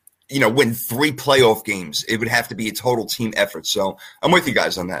 win 3 playoff games. It would have to be a total team effort. So I'm with you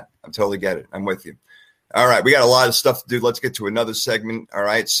guys on that. I totally get it. I'm with you. All right, we got a lot of stuff to do. Let's get to another segment. All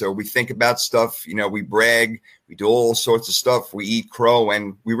right, so we think about stuff. We brag. We do all sorts of stuff. We eat crow,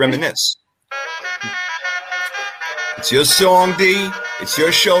 and we reminisce. It's your song, D. It's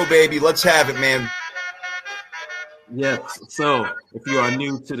your show, baby. Let's have it, man. Yes, so if you are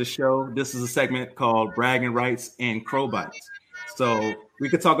new to the show, this is a segment called Bragging Rights and Crow Bites. So we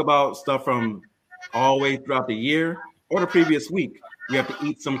could talk about stuff from all the way throughout the year or the previous week. We have to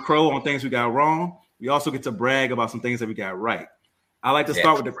eat some crow on things we got wrong. We also get to brag about some things that we got right. I like to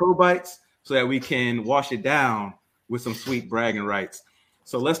start with the crow bites so that we can wash it down with some sweet bragging rights.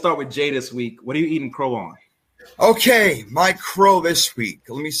 So let's start with Jay this week. What are you eating crow on? Okay, my crow this week.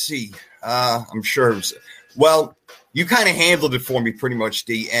 Let me see. I'm sure. Well, you kind of handled it for me pretty much,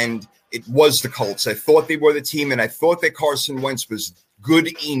 D, and it was the Colts. I thought they were the team, and I thought that Carson Wentz was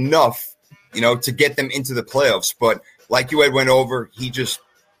good enough, to get them into the playoffs. But like you had went over, he just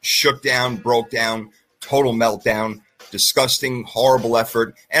shook down, broke down, total meltdown, disgusting, horrible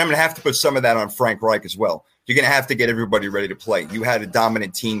effort. And I'm going to have to put some of that on Frank Reich as well. You're going to have to get everybody ready to play. You had a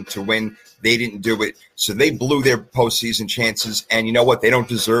dominant team to win. They didn't do it. So they blew their postseason chances. And you know what? They don't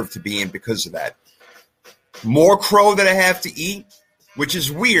deserve to be in because of that. More crow that I have to eat, which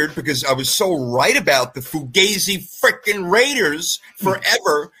is weird because I was so right about the Fugazi frickin' Raiders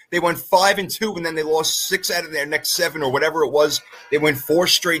forever. They went 5-2, and then they lost 6 out of their next 7 or whatever it was. They went 4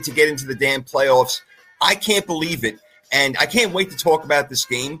 straight to get into the damn playoffs. I can't believe it. And I can't wait to talk about this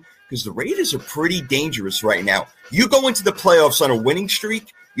game because the Raiders are pretty dangerous right now. You go into the playoffs on a winning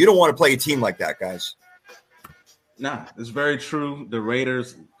streak, you don't want to play a team like that, guys. Nah, it's very true. The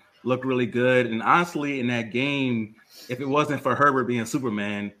Raiders look really good. And honestly, in that game, if it wasn't for Herbert being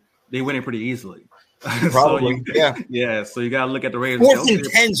Superman, they win it pretty easily. Probably, yeah. So you got to look at the Raiders. 4th and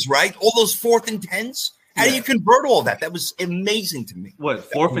 10s, right? All those 4th and 10s? How do you convert all that? That was amazing to me. What,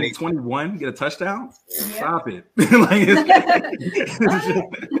 4th and 21? Get a touchdown? Yeah. Stop it.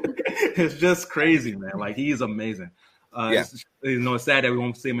 It's just crazy, man. Like, he's amazing. It's sad that we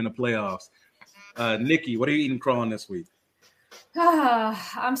won't see him in the playoffs. Nikki, what are you eating crawling this week?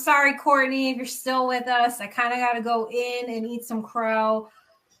 I'm sorry, Courtney, if you're still with us. I kind of got to go in and eat some crow.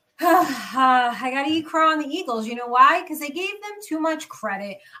 I got to eat crow on the Eagles. You know why? Because they gave them too much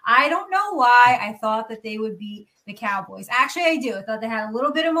credit. I don't know why I thought that they would beat the Cowboys. Actually, I do. I thought they had a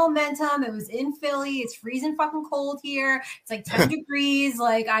little bit of momentum. It was in Philly. It's freezing fucking cold here. It's like 10 degrees.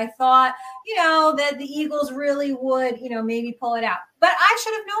 Like, I thought, that the Eagles really would, maybe pull it out. But I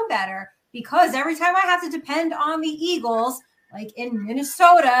should have known better because every time I have to depend on the Eagles, like in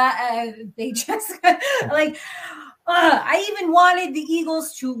Minnesota, they just like – I even wanted the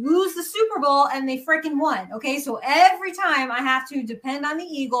Eagles to lose the Super Bowl, and they freaking won. Okay, so every time I have to depend on the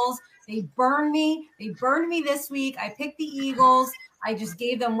Eagles, they burn me. They burned me this week. I picked the Eagles. I just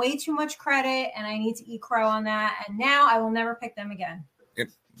gave them way too much credit, and I need to eat crow on that. And now I will never pick them again.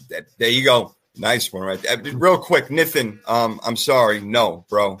 There you go. Nice one, right there. Real quick, Niffin, I'm sorry. No,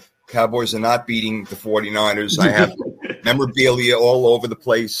 bro. Cowboys are not beating the 49ers. I have memorabilia all over the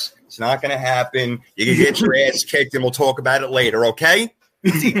place. It's not going to happen. You can get your ass kicked, and we'll talk about it later, okay?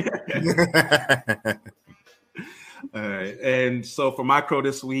 All right. And so for my crow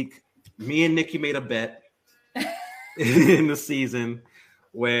this week, me and Nikki made a bet in the season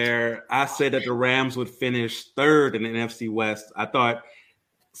where I said that the Rams would finish 3rd in the NFC West. I thought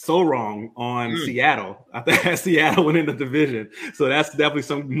so wrong on Seattle. I thought Seattle went in the division. So that's definitely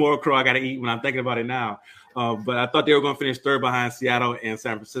some more crow I got to eat when I'm thinking about it now. But I thought they were going to finish 3rd behind Seattle and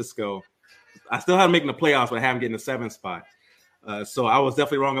San Francisco. I still have them making the playoffs, but I have them getting the 7th spot. So I was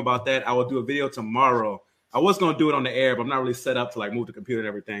definitely wrong about that. I will do a video tomorrow. I was going to do it on the air, but I'm not really set up to like move the computer and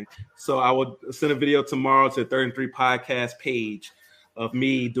everything. So I will send a video tomorrow to the 3rd and 3 podcast page of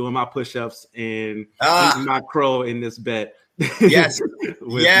me doing my push-ups and eating my crow in this bet. Yes.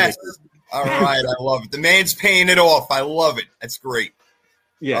 Yes. All right. I love it. The man's paying it off. I love it. That's great.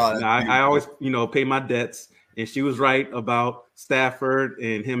 Yeah, I always, pay my debts. And she was right about Stafford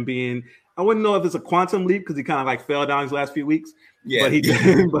and him being, I wouldn't know if it's a quantum leap because he kind of like fell down his last few weeks. Yeah. But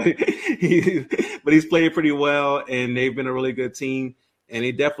he's played pretty well, and they've been a really good team. And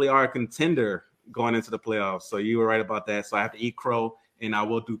they definitely are a contender going into the playoffs. So you were right about that. So I have to eat crow, and I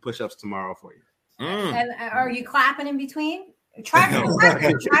will do push-ups tomorrow for you. And are you clapping in between? Try for the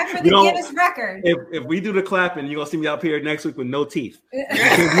record. Try for the Guinness record. If we do the clapping, you're gonna see me up here next week with no teeth. we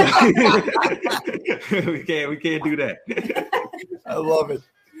can't do that. I love it.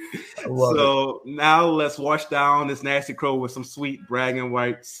 So now let's wash down this nasty crow with some sweet bragging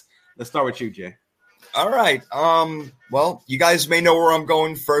rights. Let's start with you, Jay. All right. Well, you guys may know where I'm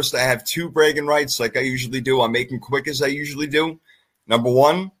going first. I have 2 bragging rights like I usually do. I'm making quick as I usually do. Number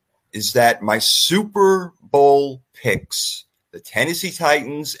 1 is that my Super Bowl picks, the Tennessee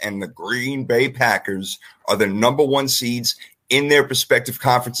Titans and the Green Bay Packers, are the number 1 seeds in their respective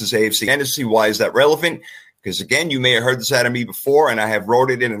conferences, AFC. Tennessee, why is that relevant? Because, again, you may have heard this out of me before, and I have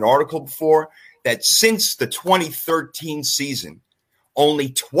wrote it in an article before, that since the 2013 season,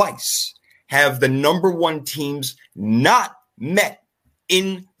 only twice have the number 1 teams not met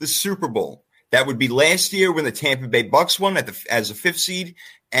in the Super Bowl. That would be last year when the Tampa Bay Bucks won as a 5th seed,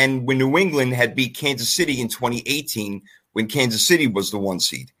 and when New England had beat Kansas City in 2018 when Kansas City was the 1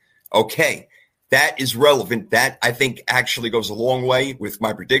 seed. Okay, that is relevant. That, I think, actually goes a long way with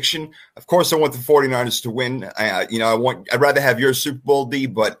my prediction. Of course, I want the 49ers to win. I'd rather have your Super Bowl, D,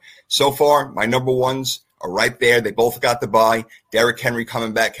 but so far, my number 1s are right there. They both got the bye. Derrick Henry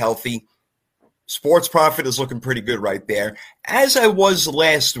coming back healthy. Sports Profit is looking pretty good right there, as I was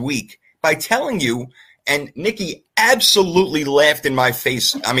last week by telling you. And Nikki absolutely laughed in my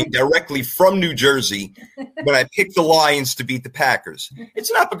face, directly from New Jersey, when I picked the Lions to beat the Packers.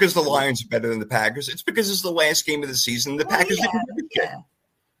 It's not because the Lions are better than the Packers. It's because it's the last game of the season. The Packers didn't care.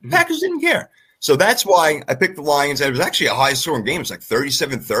 The Packers didn't care. So that's why I picked the Lions. And it was actually a high-scoring game. It was like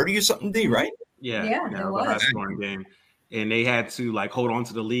 37-30 or something, D, right? Yeah, it was a high-scoring game. And they had to, hold on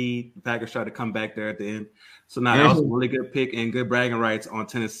to the lead. The Packers tried to come back there at the end. So now that was a really good pick and good bragging rights on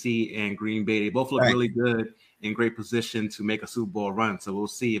Tennessee and Green Bay. They both look really good in great position to make a Super Bowl run. So we'll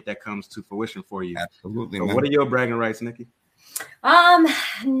see if that comes to fruition for you. Absolutely. So what are your bragging rights, Nikki? Not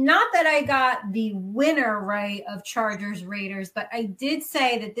that I got the winner right of Chargers Raiders, but I did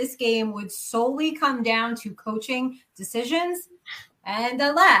say that this game would solely come down to coaching decisions. And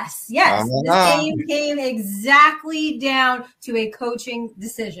alas, yes, this game came exactly down to a coaching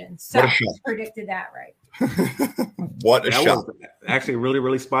decision. So I predicted that right. What a shot. Was actually really,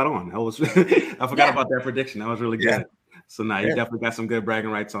 really spot on. That was I forgot about that prediction. That was really good. Yeah. So now you definitely got some good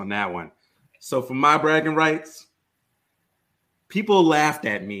bragging rights on that one. So for my bragging rights, people laughed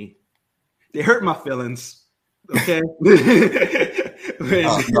at me. They hurt my feelings. Okay.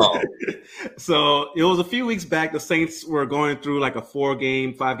 No. So it was a few weeks back. The Saints were going through like a 5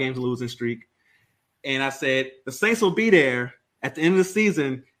 games losing streak. And I said, the Saints will be there at the end of the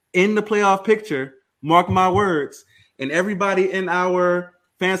season in the playoff picture. Mark my words. And everybody in our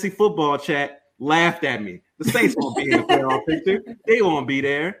fantasy football chat laughed at me. The Saints won't be in the playoff picture. They won't be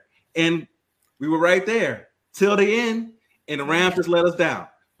there. And we were right there till the end. And the Rams just let us down.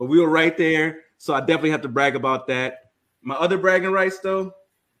 But we were right there. So I definitely have to brag about that. My other bragging rights, though,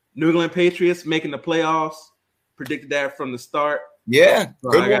 New England Patriots making the playoffs. Predicted that from the start. Yeah, so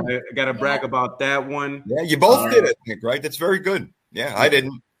good I got to brag about that one. Yeah, you both did, I think, right? That's very good. Yeah, I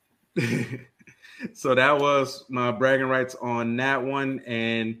didn't. So that was my bragging rights on that one.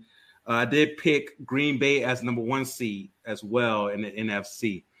 And I did pick Green Bay as number 1 seed as well in the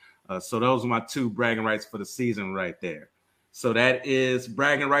NFC. So those are my 2 bragging rights for the season right there. So that is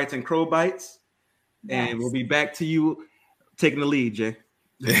bragging rights and crow bites. And we'll be back to you taking the lead, Jay.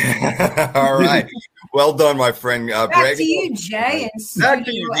 All right. Well done, my friend. Back to you, Jay, and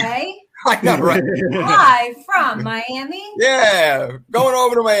Studio A. I know, right? Live from Miami. Yeah, going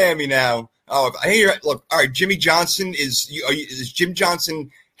over to Miami now. Oh, I hear. Look, all right. Jimmy Johnson is Jim Johnson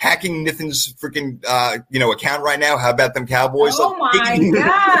hacking Nathan's freaking account right now? How about them Cowboys? Oh my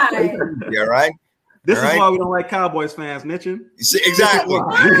god! Yeah, right. This is why we don't like Cowboys fans, Mitchin. Exactly.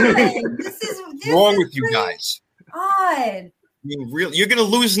 This is wrong with you guys. Odd. I mean, really, you're going to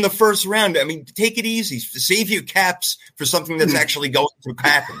lose in the first round. I mean, take it easy. Save your caps for something that's actually going to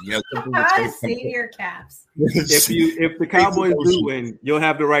happen. Save your caps. If the Cowboys do win, you'll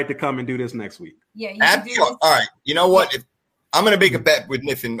have the right to come and do this next week. Yeah. All right. You know what? I'm going to make a bet with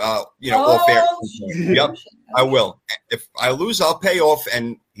Niffin. Off air. Yep, I will. If I lose, I'll pay off,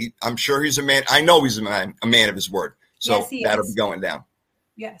 and I'm sure he's a man. I know he's a man of his word. So that'll be going down.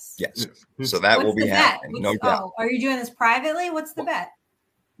 Yes. So that will be happening. No doubt. Are you doing this privately? What's the bet?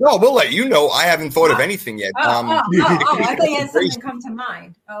 No, we'll let you know. I haven't thought of anything yet. I thought you had something come to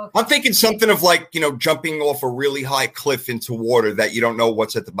mind. Oh, okay. I'm thinking something of jumping off a really high cliff into water that you don't know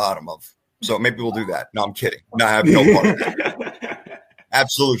what's at the bottom of. So maybe we'll do that. No, I'm kidding. No, I have no part of that.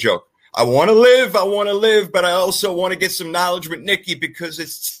 Absolute joke. I want to live, but I also want to get some knowledge with Nikki because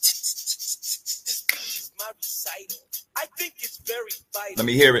it's my recital. I think it's very vital. Let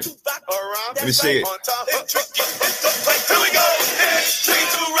me hear it. Let me see it. Here we go.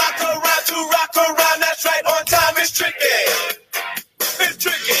 To rock around. That's right. On time is tricky. It's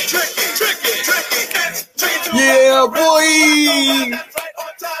tricky. It's tricky. Yeah, boy. That's right.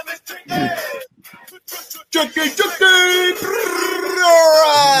 On time is tricky. All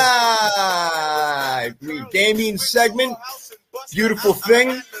right. Gaming segment. Beautiful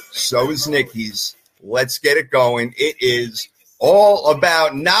thing. So is Nikki's. Let's get it going. It is all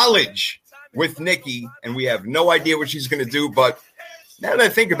about knowledge with Nikki, and we have no idea what she's going to do. But now that I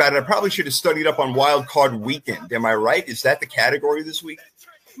think about it, I probably should have studied up on Wild Card Weekend. Am I right? Is that the category this week?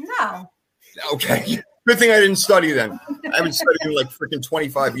 No. Okay. Good thing I didn't study then. I haven't studied in like freaking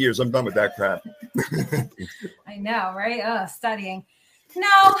 25 years. I'm done with that crap. I know, right? Studying.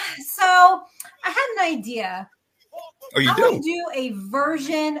 No. So I had an idea. Oh, you I do? would do a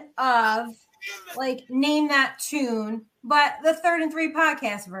version of Name That Tune, but the 3rd and 3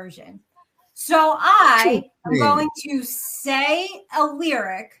 podcast version. So I am going to say a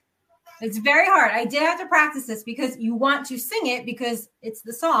lyric. It's very hard. I did have to practice this because you want to sing it because it's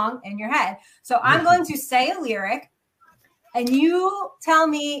the song in your head. So I'm going to say a lyric and you tell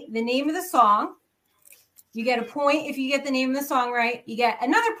me the name of the song. You get a point if you get the name of the song right. You get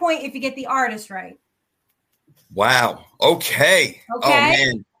another point if you get the artist right. Wow. Okay. Oh,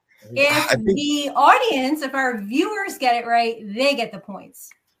 man. If the audience, if our viewers get it right, they get the points.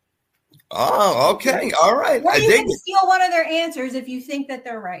 Oh, okay. All right. Or you can steal one of their answers if you think that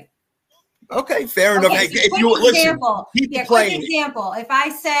they're right. Okay, fair enough. So if you listen, quick example. If I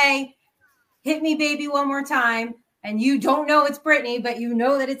say, hit me, baby, one more time, and you don't know it's Britney, but you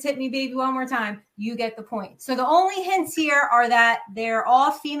know that it's Hit Me Baby One More Time, you get the point. So the only hints here are that they're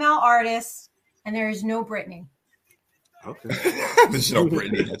all female artists and there is no Britney. Okay. There's no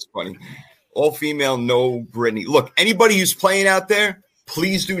Britney. That's funny. All female, no Britney. Look, anybody who's playing out there,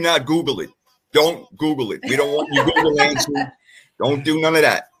 please do not Google it. Don't Google it. We don't want you Google answer. Don't do none of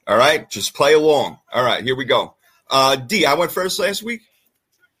that. All right? Just play along. All right, here we go. D, I went first last week.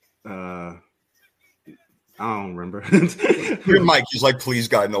 I don't remember. Your Mike, he's like, please,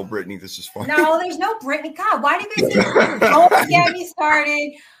 God, no Britney. This is funny. No, there's no Britney. God, why do you guys say don't get me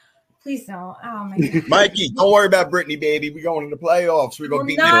started? Please don't. Oh my God. Mikey, don't worry about Britney, baby. We're going to the playoffs. We're going to Will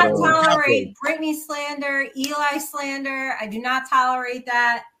beat not you. tolerate Britney slander, Eli slander. I do not tolerate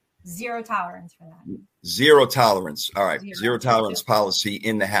that. Zero tolerance for that. Zero tolerance. All right. Zero tolerance policy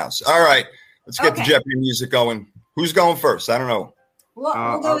in the house. All right. Let's get the Jeopardy music going. Who's going first? I don't know. We'll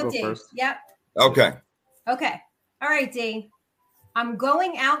go with D. First. Yep. Okay. Okay. All right, D. I'm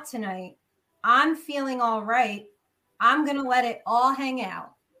going out tonight. I'm feeling all right. I'm going to let it all hang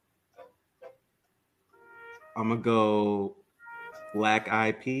out. I'm going to go Black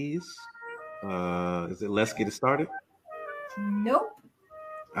Eyed Peas. Is it Let's Get It Started? Nope.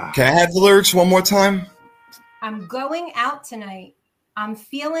 Can I have the lyrics one more time? I'm going out tonight. I'm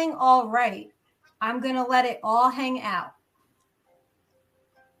feeling all right. I'm going to let it all hang out.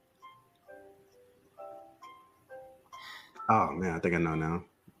 Oh, man, I think I know now.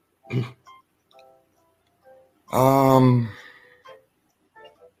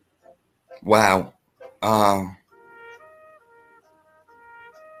 Wow.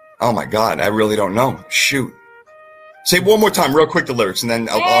 Oh, my God. I really don't know. Shoot. Say one more time real quick the lyrics, and then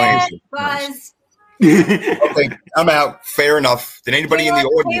I'll answer. Buzz. Okay, I'm out. Fair enough. Did anybody in the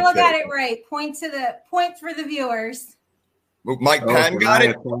audience? Kayla got it right. Point for the viewers. Mike Patton got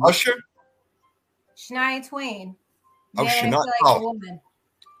it. Usher. Shania Twain. Oh, Shania.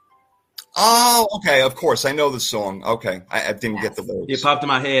 Oh, okay. Of course, I know the song. Okay, I didn't get the lyrics. It popped in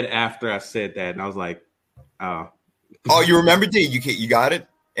my head after I said that, and I was like, "Oh." Oh, you remember? D? You got it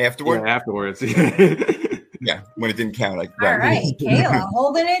afterward? Yeah, afterwards. Yeah, when it didn't count. All right, Kayla,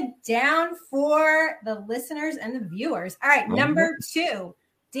 holding it down for the listeners and the viewers. All right, number 2,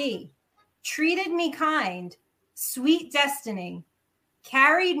 D. Treated me kind, sweet destiny,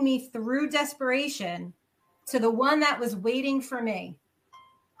 carried me through desperation to the one that was waiting for me.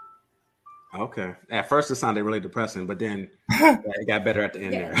 Okay. At first, it sounded really depressing, but then it got better at the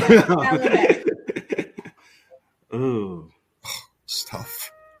end there. Ooh, it's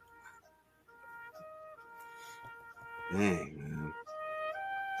tough. Dang, man.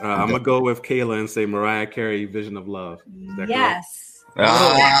 I'm going to go with Kayla and say Mariah Carey, Vision of Love. Yes. 2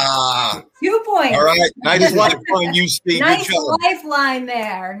 points. All right. Nice lifeline use, Steve. Nice lifeline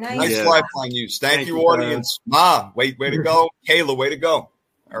there. Nice lifeline use. Thank you, audience. Ma, way to go. Kayla, way to go.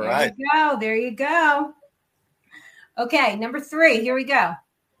 All right. There you go. Okay, number 3. Here we go.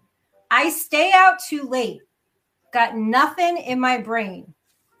 I stay out too late. Got nothing in my brain.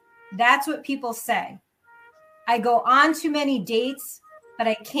 That's what people say. I go on too many dates, but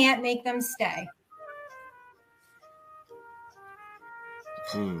I can't make them stay.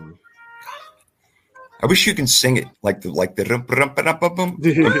 I wish you can sing it like the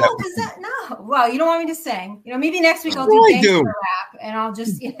No. Well, you don't want me to sing. Maybe next week I'll do gangster rap, and I'll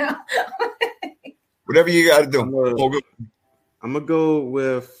just whatever you got to do. I'm gonna go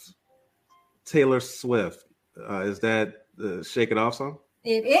with Taylor Swift. Is that the Shake It Off song?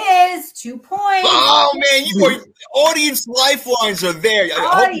 It is 2 points. Oh man, audience lifelines are there.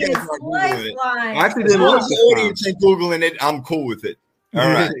 Audience lifelines. I actually didn't watch the audience ain't Googling it. I'm cool with it. All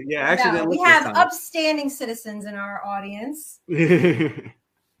right. Yeah, actually, we have upstanding citizens in our audience.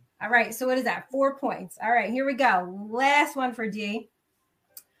 All right, so what is that? 4 points. All right, here we go. Last one for D.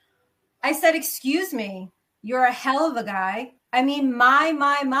 I said, excuse me, you're a hell of a guy. I mean,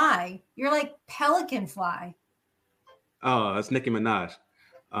 my. You're like pelican fly. Oh, that's Nicki Minaj.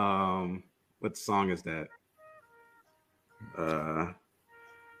 What song is that?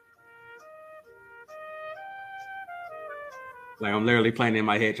 Like I'm literally playing in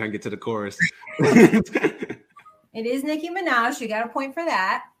my head trying to get to the chorus. It is Nicki Minaj. You got a point for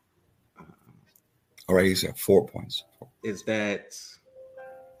that. All right, he's got 4 points. Is that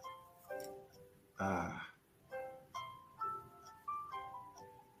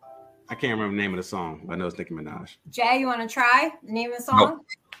I can't remember the name of the song, but I know it's Nicki Minaj. Jay, you want to try the name of the song?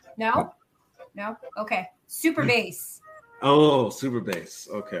 No? Okay. Super Bass. Oh, Super Bass.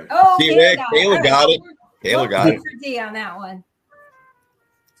 Okay. Oh, Kayla got it. Kayla got it. For D on that one.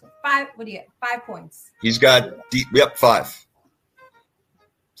 So 5. What do you get? 5 points. He's got 5.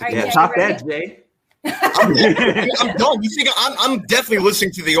 All right, yeah, Jay, top that, Jay. I'm done. You think I'm definitely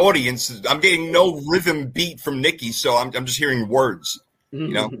listening to the audience. I'm getting no rhythm beat from Nikki, so I'm just hearing words. You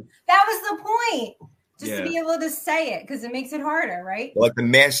know, That was the point. Just to Yeah. be able to say it because it makes it harder, right? like the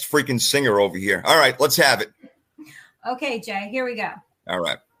masked freaking singer over here. All right, let's have it. Okay, Jay, here we go. All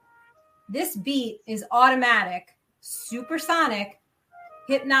right. This beat is automatic, supersonic,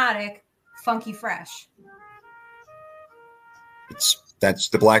 hypnotic, funky fresh. That's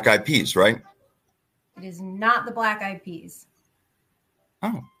the Black Eyed Peas, right? It is not the Black Eyed Peas.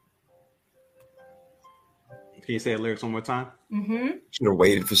 Oh, Can you say the lyrics one more time? Mm-hmm. should have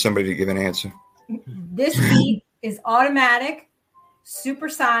waited for somebody to give an answer. This beat is automatic,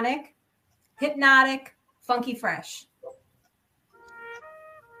 supersonic, hypnotic, funky fresh.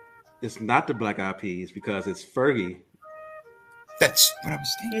 It's not the Black Eyed Peas because it's Fergie. That's what I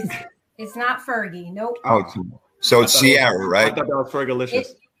was thinking. It's not Fergie. Nope. Oh, so it's Sierra, I right? thought that was Fergalicious.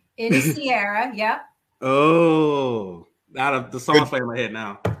 It is Sierra. Yep. Oh, out of the song playing in my head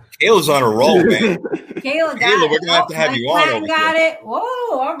now. Kayla's on a roll, man. Kayla got Kayla, it. we're gonna have to have Mike you on Patton over got here. it.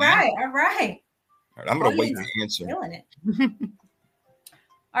 Whoa. All right. All right. All right, I'm gonna Oh, wait yeah. to answer. Killing it.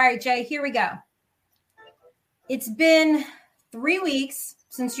 All right, Jay, here we go. It's been 3 weeks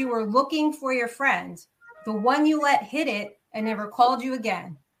since you were looking for your friend, the one you let hit it and never called you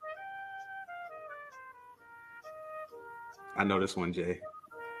again. I know this one, Jay.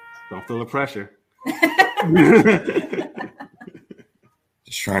 Don't feel the pressure.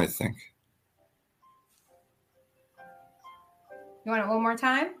 Just trying to think. You want it one more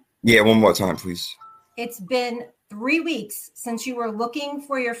time? Yeah, one more time, please. It's been 3 weeks since you were looking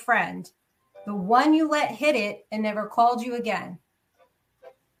for your friend, the one you let hit it and never called you again.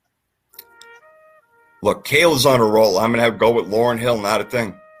 Look, Kayla's on a roll. I'm gonna have to go with Lauryn Hill, not a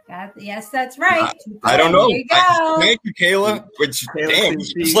thing. Yes, that's right. I don't know. There you go. Thank you, Kayla. Which, Taylor damn,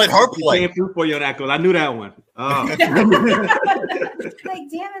 Swift, just let her she play. came through for you on that because I knew that one. Oh. Like, damn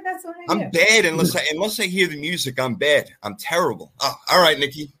it, that's what I do. I'm bad unless I hear the music. I'm bad. I'm terrible. Oh, all right,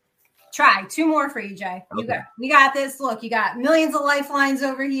 Nikki. Try 2 more for you, Jay. We got this. Look, you got millions of lifelines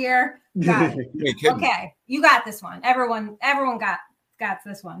over here. Got it. Hey, kid. Okay, you got this one. Everyone got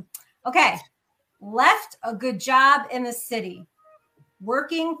this one. Okay, left a good job in the city,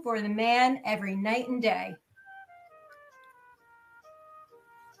 working for the man every night and day.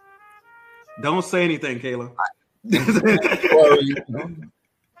 Don't say anything, Kayla.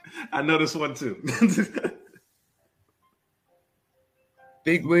 I know this one too.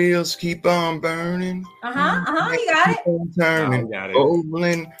 Big wheels keep on burning. You got it. Keep on turning. Oh, got it.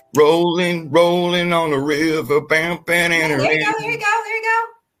 Rolling on the river. Bam, bam, There bam. you go.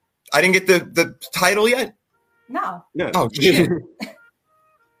 I didn't get the title yet. No. Yeah. Oh shit.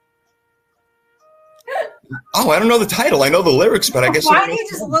 Oh, I don't know the title. I know the lyrics, but I guess Why are you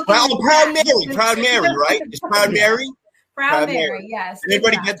just looking? Proud Mary. Proud Mary, right? It's Proud Mary. Proud Mary. Yes. Did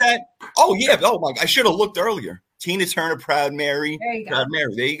anybody Good get job. that? Oh yeah. Oh my! I should have looked earlier. Tina Turner, Proud Mary. There you go. Proud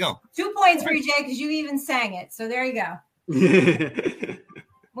Mary. There you go. 2 points for you, Jay, because you even sang it. So there you go.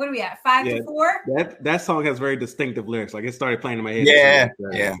 What are we at? 5 to 4? That song has very distinctive lyrics. Like it started playing in my head. Yeah.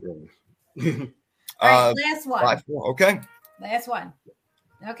 All right, last one. 5-4. Okay. Last one.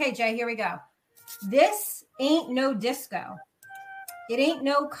 Okay, Jay, here we go. This ain't no disco. It ain't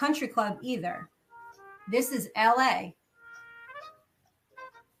no country club either. This is LA.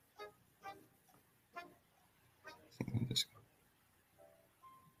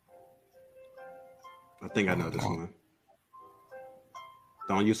 I think I know this one.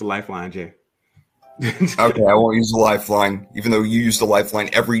 Don't use the lifeline, Jay. Okay, I won't use the lifeline, even though you use the lifeline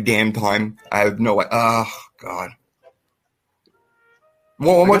every damn time. I have no. Oh God.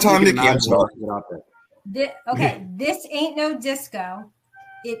 One more time, Nikki. I'm sorry. Okay, this ain't no disco.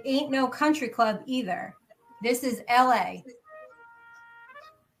 It ain't no country club either. This is LA.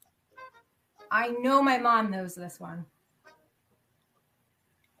 I know my mom knows this one.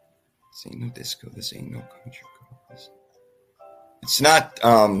 This ain't no disco. This ain't no country club. It's not.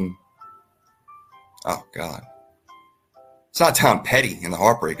 Oh God. It's not Tom Petty and the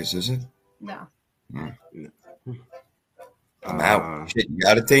Heartbreakers, is it? No. I'm out. Shit, you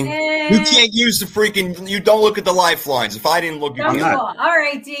got a thing? Eh. You can't use the freaking. You don't look at the lifelines. If I didn't look, you Don't can't. fall. All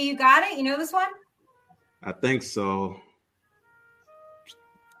right, D, you got it? You know this one? I think so.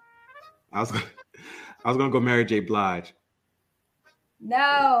 I was gonna go Mary J. Blige.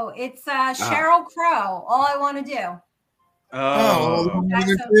 No, it's Sheryl Crow. All I want to do. Oh, That's all I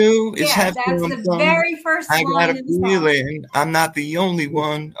the- do is Yeah, have that's the fun. very first I got line a of the song. feeling I'm not the only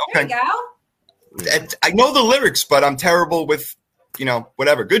one. There Okay. you go. I know the lyrics, but I'm terrible with,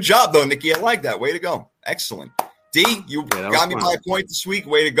 whatever. Good job, though, Nikki. I like that. Way to go. Excellent. D, you Yeah, that was got me fun. by a point this week.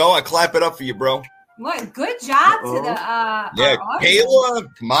 Way to go. I clap it up for you, bro. What good job to the Yeah, our audience. Kayla,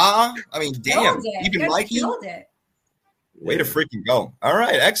 Ma. I mean, damn. Killed it. Even You guys Mikey. killed it. Way to freaking go. All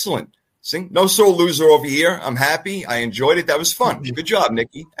right, excellent. See, no sore loser over here. I'm happy. I enjoyed it. That was fun. Good job,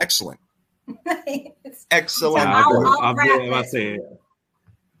 Nikki. Excellent. Nice. Excellent. So I'll wrap this.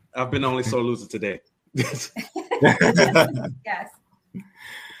 I've been only sore loser today. Yes.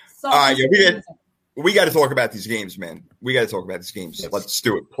 So All right, yeah, we got to talk about these games, man. We got to talk about these games. Yes. Let's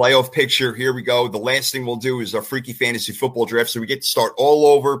do it. Playoff picture. Here we go. The last thing we'll do is our freaky fantasy football draft. So we get to start all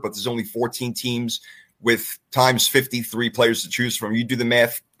over, but there's only 14 teams with times 53 players to choose from. You do the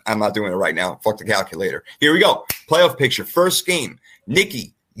math. I'm not doing it right now. Fuck the calculator. Here we go. Playoff picture. First game.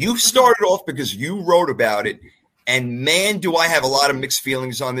 Nikki, you started off because you wrote about it. And man, do I have a lot of mixed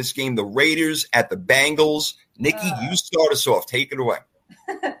feelings on this game. The Raiders at the Bengals. Nikki, you start us off. Take it away.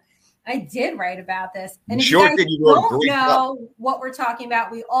 I did write about this. And You if sure you did. guys You wrote a don't great know what we're talking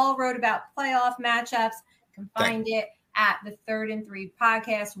about, we all wrote about playoff matchups. You can find it at the Third and Three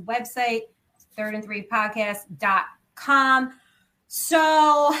Podcast website, thirdandthreepodcast.com.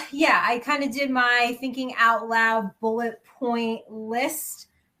 So, yeah, I kind of did my thinking out loud bullet point list.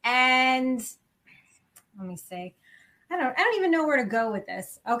 And let me see. I don't even know where to go with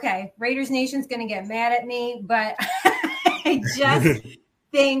this. Okay, Raiders Nation's going to get mad at me, but I just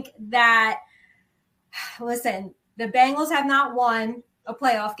think that, listen, the Bengals have not won a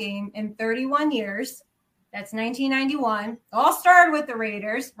playoff game in 31 years. That's 1991. All started with the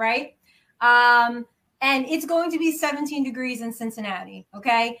Raiders, right? And it's going to be 17 degrees in Cincinnati,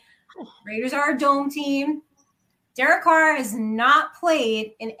 okay? Raiders are a dome team. Derek Carr has not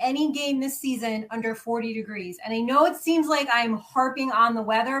played in any game this season under 40 degrees. And I know it seems like I'm harping on the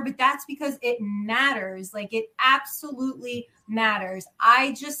weather, but that's because it matters. Like, it absolutely matters.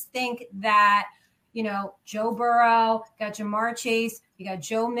 I just think that, you know, Joe Burrow, got Jamar Chase, you got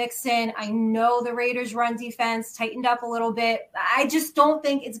Joe Mixon. I know the Raiders' run defense tightened up a little bit. I just don't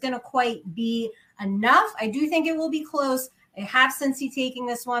think it's going to quite be enough. I do think it will be close. I have Cincy taking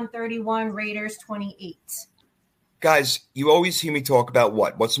this one, 31, Raiders 28. Guys, you always hear me talk about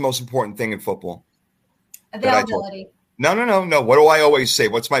what? What's the most important thing in football? Availability. No. What do I always say?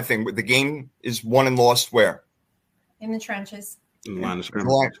 What's my thing? The game is won and lost where? In the trenches. In the line of At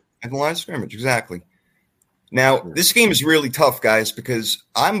scrimmage. the line of scrimmage, exactly. Now, this game is really tough, guys, because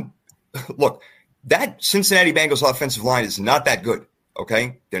look, that Cincinnati Bengals offensive line is not that good,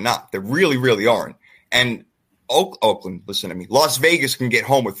 okay? They're not. They really, really aren't. And Oakland, listen to me. Las Vegas can get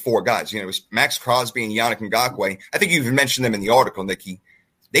home with four guys. You know, it was Max Crosby and Yannick Ngakoue. I think you even mentioned them in the article, Nikki.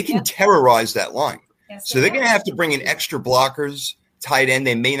 They can terrorize that line. Yes, So they're going to have to bring in extra blockers, tight end.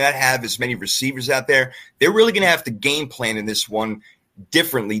 They may not have as many receivers out there. They're really going to have to game plan in this one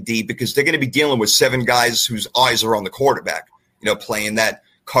differently, D, because they're going to be dealing with seven guys whose eyes are on the quarterback, you know, playing that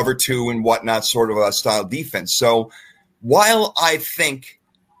cover two and whatnot sort of a style defense. So while I think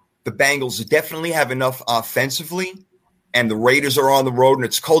the Bengals definitely have enough offensively, and the Raiders are on the road and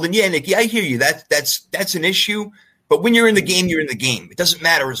it's cold. And yeah, Nikki, I hear you. That's an issue. But when you're in the game, you're in the game. It doesn't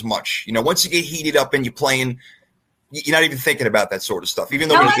matter as much. You know, once you get heated up and you're playing, you're not even thinking about that sort of stuff. Even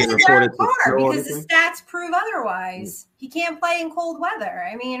though No, we it's get Derek Carr, because the stats prove otherwise. He can't play in cold weather.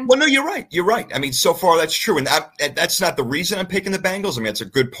 I mean, well, no, you're right. You're right. I mean, so far that's true, and that's not the reason I'm picking the Bengals. I mean, it's a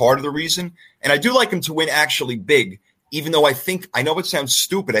good part of the reason, and I do like them to win actually big. Even though I know it sounds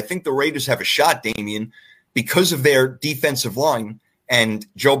stupid, I think the Raiders have a shot, Damian, because of their defensive line. And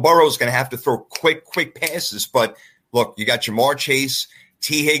Joe Burrow is going to have to throw quick passes. But look, you got Jamar Chase.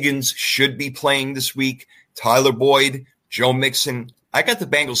 T. Higgins should be playing this week. Tyler Boyd, Joe Mixon. I got the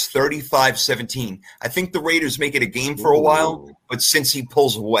Bengals 35-17. I think the Raiders make it a game for a while, but since he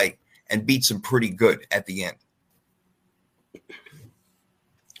pulls away and beats them pretty good at the end.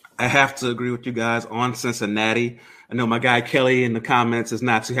 I have to agree with you guys on Cincinnati. I know my guy Kelly in the comments is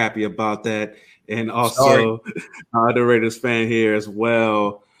not too happy about that. And also the Raiders fan here as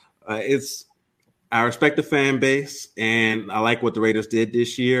well. I respect the fan base, and I like what the Raiders did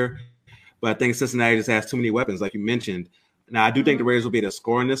this year. But I think Cincinnati just has too many weapons, like you mentioned. Now, I do think the Raiders will be able to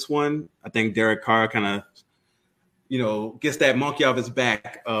score in this one. I think Derek Carr kind of, gets that monkey off his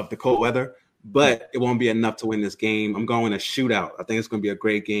back of the cold weather. But it won't be enough to win this game. I'm going a shootout. I think it's going to be a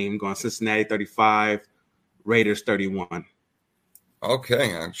great game. I'm going Cincinnati 35, Raiders 31.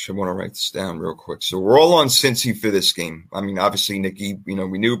 Okay, I should want to write this down real quick. So we're all on Cincy for this game. I mean, obviously, Nikki, we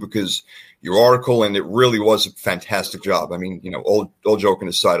knew because your article, and it really was a fantastic job. I mean, all joking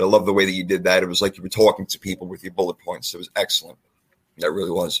aside, I love the way that you did that. It was like you were talking to people with your bullet points. It was excellent. That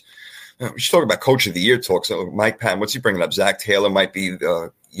really was. We should talk about Coach of the Year talk. So Mike Patton, what's he bringing up? Zach Taylor might be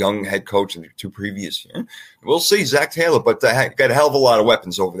the young head coach in the two previous years. We'll see, Zach Taylor, but got a hell of a lot of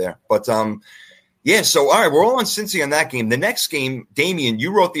weapons over there. But Yeah, so all right, we're all on Cincy on that game. The next game, Damian,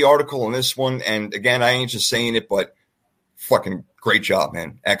 you wrote the article on this one, and again, I ain't just saying it, but fucking great job,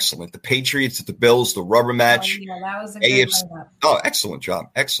 man. Excellent. The Patriots at the Bills, the rubber match. Oh, yeah, that was a good lineup. Oh, excellent job.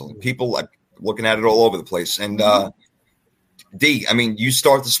 Excellent. People like looking at it all over the place. And D, I mean, you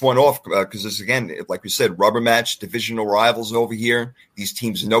start this one off because this, again, like we said, rubber match, divisional rivals over here. These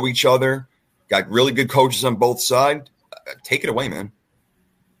teams know each other, got really good coaches on both sides. Take it away, man.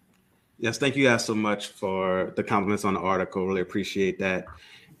 Yes, thank you guys so much for the compliments on the article. Really appreciate that.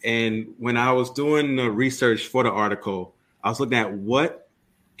 And when I was doing the research for the article, I was looking at what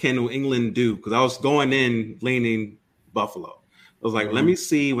can New England do, because I was going in leaning Buffalo. I was like, let me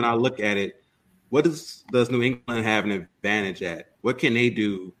see when I look at it, what does New England have an advantage at? What can they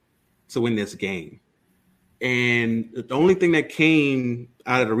do to win this game? And the only thing that came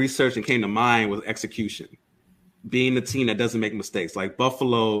out of the research and came to mind was execution, being the team that doesn't make mistakes. Like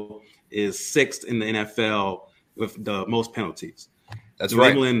Buffalo is 6th in the NFL with the most penalties. That's New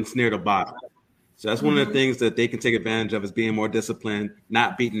right. England's near the bottom. So that's one of the things that they can take advantage of, is being more disciplined,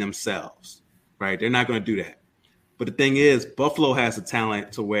 not beating themselves, right? They're not going to do that. But the thing is, Buffalo has the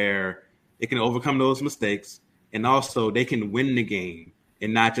talent to where it can overcome those mistakes, and also they can win the game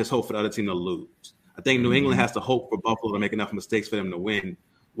and not just hope for the other team to lose. I think New England has to hope for Buffalo to make enough mistakes for them to win,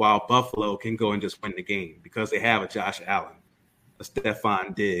 while Buffalo can go and just win the game because they have a Josh Allen, a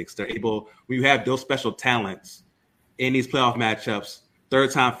Stephon Diggs. They're able, when you have those special talents in these playoff matchups,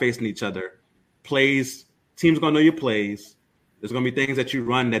 third time facing each other, plays, teams are going to know your plays. There's going to be things that you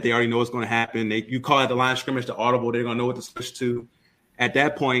run that they already know is going to happen. You call it the line of scrimmage, the audible, they're going to know what to switch to. At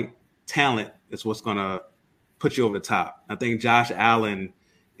that point, talent is what's going to put you over the top. I think Josh Allen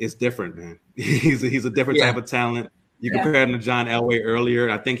is different, man. He's a different type of talent. You compared him to John Elway earlier.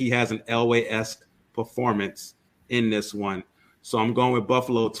 I think he has an Elway-esque performance in this one. So I'm going with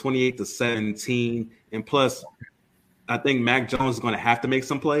Buffalo 28-17. And plus, I think Mac Jones is going to have to make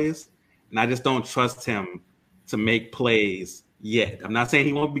some plays. And I just don't trust him to make plays yet. I'm not saying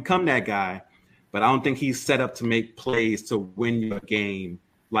he won't become that guy, but I don't think he's set up to make plays to win your game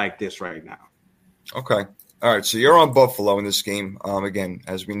like this right now. Okay. All right. So you're on Buffalo in this game, again,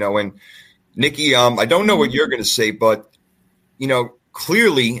 as we know. And Nikki, I don't know what you're going to say, but, you know,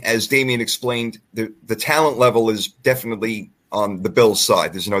 clearly, as Damian explained, the talent level is definitely on the Bills'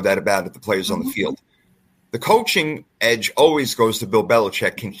 side. There's no doubt about it, the players on the field. The coaching edge always goes to Bill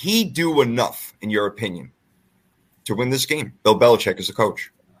Belichick. Can he do enough, in your opinion, to win this game? Bill Belichick as a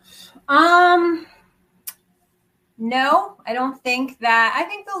coach. No, I don't think that. I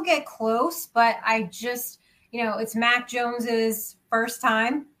think they'll get close, but I just, it's Mac Jones's first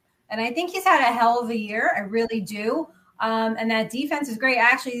time. And I think he's had a hell of a year. I really do. And that defense is great.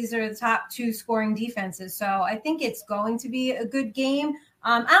 Actually, these are the top 2 scoring defenses. So I think it's going to be a good game.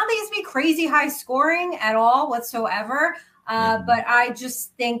 I don't think it's going to be crazy high scoring at all whatsoever. But I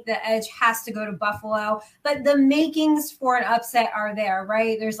just think the edge has to go to Buffalo. But the makings for an upset are there,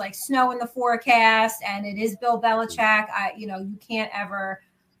 right? There's like snow in the forecast, and it is Bill Belichick. You can't ever,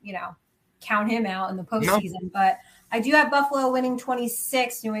 count him out in the postseason. No. But I do have Buffalo winning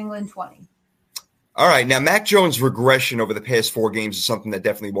 26, New England 20. All right. Now, Mac Jones' regression over the past 4 games is something that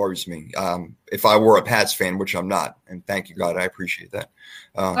definitely worries me. If I were a Pats fan, which I'm not, and thank you, God, I appreciate that.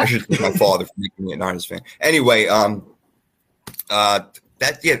 I should thank my father for making me a Niners fan. Anyway,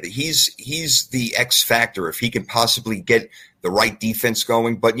 he's the X factor if he can possibly get the right defense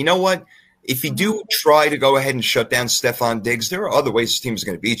going. But you know what? If you do try to go ahead and shut down Stephon Diggs, there are other ways this team is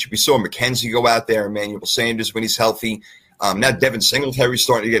going to beat you. We saw McKenzie go out there, Emmanuel Sanders when he's healthy. Now Devin Singletary's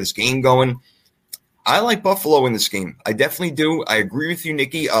starting to get his game going. I like Buffalo in this game. I definitely do. I agree with you,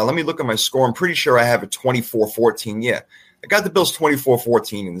 Nikki. Let me look at my score. I'm pretty sure I have a 24-14. Yeah, I got the Bills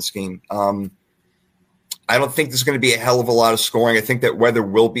 24-14 in this game. I don't think there's going to be a hell of a lot of scoring. I think that weather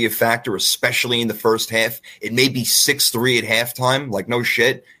will be a factor, especially in the first half. It may be 6-3 at halftime, like no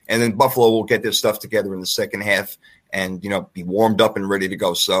shit. And then Buffalo will get their stuff together in the second half and, be warmed up and ready to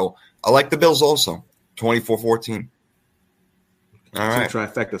go. So I like the Bills also, 24-14. All right.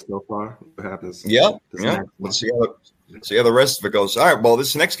 Trifecta so far. What happens? Yeah. Let's see how the rest of it goes. All right. Well,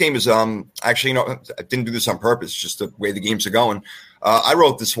 this next game is actually, I didn't do this on purpose, just the way the games are going. I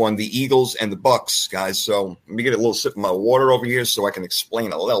wrote this one, the Eagles and the Bucks, guys. So let me get a little sip of my water over here so I can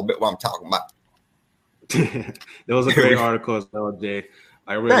explain a little bit what I'm talking about. That was a great article as well, Jay.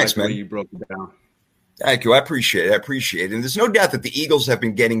 I really like the way you broke it down. Thank you. I appreciate it. And there's no doubt that the Eagles have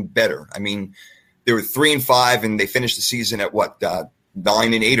been getting better. I mean, they were 3-5, and they finished the season at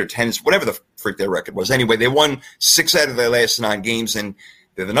 9-8 or 10, whatever the freak their record was. Anyway, they won 6 out of their last 9 games, and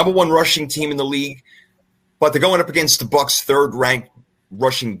they're the number 1 rushing team in the league. But they're going up against the Bucks' 3rd-ranked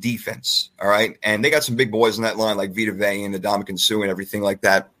rushing defense, all right? And they got some big boys in that line like Vita Vea and Ndamukong Suh and everything like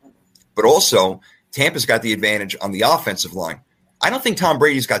that. But also, Tampa's got the advantage on the offensive line. I don't think Tom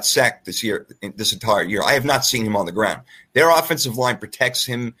Brady's got sacked this entire year. I have not seen him on the ground. Their offensive line protects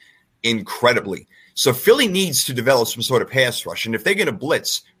him incredibly. So Philly needs to develop some sort of pass rush. And if they're going to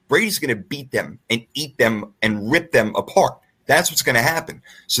blitz, Brady's going to beat them and eat them and rip them apart. That's what's going to happen.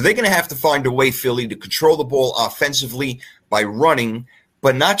 So they're going to have to find a way, Philly, to control the ball offensively by running,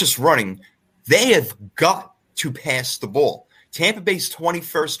 but not just running. They have got to pass the ball. Tampa Bay's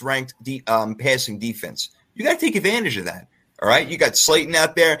 21st ranked passing defense. You got to take advantage of that. All right, you got Slayton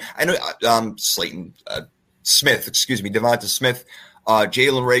out there. I know Smith, Devonta Smith,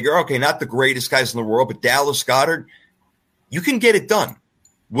 Jalen Reagor. Okay, not the greatest guys in the world, but Dallas Goedert. You can get it done.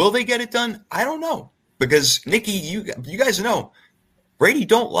 Will they get it done? I don't know, because Nikki, you guys know Brady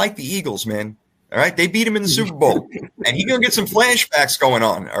don't like the Eagles, man. All right, they beat him in the Super Bowl, and he's gonna get some flashbacks going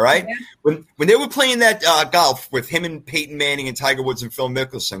on. All right, when they were playing that golf with him and Peyton Manning and Tiger Woods and Phil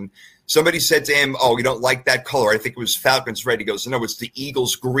Mickelson. Somebody said to him, "Oh, you don't like that color?" I think it was Falcons red. He goes, "No, it's the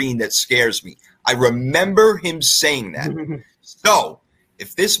Eagles green that scares me." I remember him saying that. So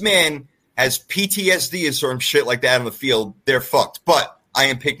if this man has PTSD or some shit like that on the field, they're fucked. But I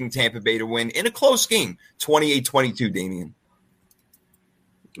am picking Tampa Bay to win in a close game, 28-22, Damian.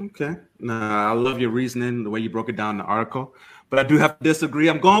 Okay. Nah, I love your reasoning, the way you broke it down in the article. But I do have to disagree.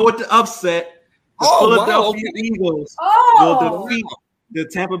 I'm going with the upset. The Philadelphia Eagles will defeat the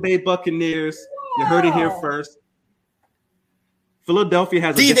Tampa Bay Buccaneers. You heard it here first. Philadelphia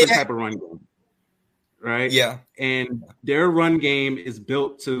has a different type of run game, right? Yeah. And their run game is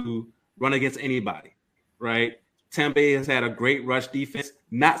built to run against anybody, right? Tampa Bay has had a great rush defense,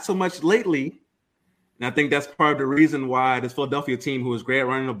 not so much lately. And I think that's part of the reason why this Philadelphia team, who is great at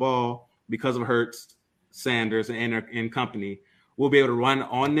running the ball because of Hurts, Sanders, and company, will be able to run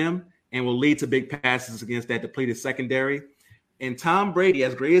on them and will lead to big passes against that depleted secondary. And Tom Brady,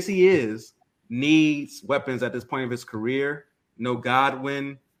 as great as he is, needs weapons at this point of his career. No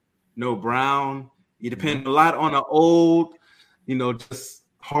Godwin, no Brown. You depend a lot on an old, just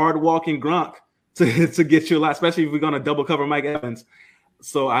hard-walking Gronk to get you a lot, especially if we're going to double cover Mike Evans.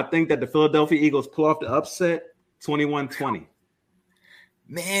 So I think that the Philadelphia Eagles pull off the upset 21-20.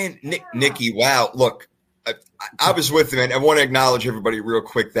 Man, Nikki, wow. Look, I was with him, and I want to acknowledge everybody real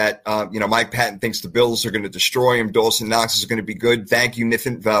quick that, Mike Patton thinks the Bills are going to destroy him. Dawson Knox is going to be good. Thank you,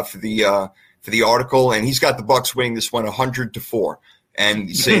 Nathan, for the article. And he's got the Bucs winning this one 100-4. And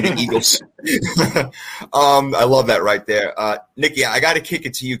he's saying the Eagles. I love that right there. Nikki, I got to kick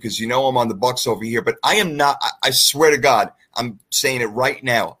it to you because I'm on the Bucs over here, but I am not. I swear to God, I'm saying it right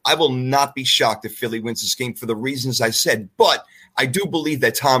now. I will not be shocked if Philly wins this game for the reasons I said, but I do believe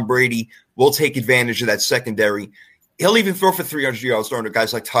that Tom Brady will take advantage of that secondary. He'll even throw for 300 yards throwing to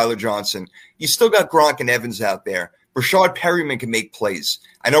guys like Tyler Johnson. You still got Gronk and Evans out there. Rashad Perryman can make plays.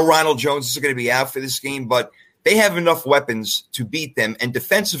 I know Ronald Jones is going to be out for this game, but they have enough weapons to beat them. And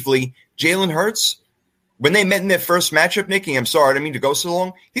defensively, Jalen Hurts, when they met in their first matchup, Nikki, I'm sorry, I didn't mean to go so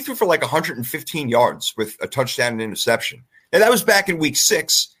long, he threw for like 115 yards with a touchdown and interception. Now, that was back in week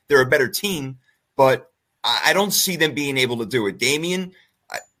 6. They're a better team, but I don't see them being able to do it. Damian,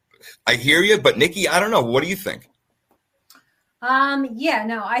 I hear you, but Nikki, I don't know. What do you think?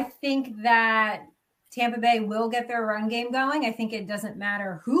 I think that Tampa Bay will get their run game going. I think it doesn't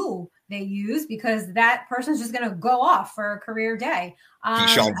matter who they use because that person's just going to go off for a career day.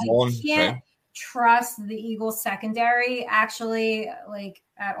 I can't trust the Eagles secondary actually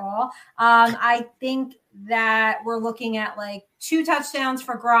at all. I think that we're looking at 2 touchdowns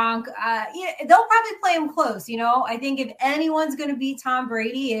for Gronk. They'll probably play him close. I think if anyone's going to beat Tom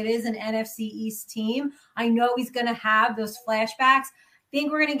Brady, it is an NFC East team. I know he's going to have those flashbacks. I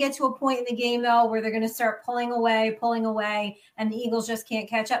think we're going to get to a point in the game, though, where they're going to start pulling away, and the Eagles just can't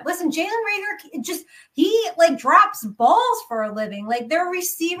catch up. Listen, Jalen Reagor he drops balls for a living. Their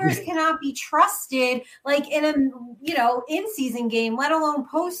receivers cannot be trusted, in a in-season game, let alone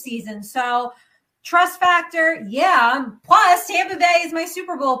postseason. So trust factor, yeah. Plus, Tampa Bay is my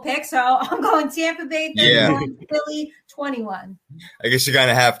Super Bowl pick, so I'm going Tampa Bay 31, Philly 21. I guess you're going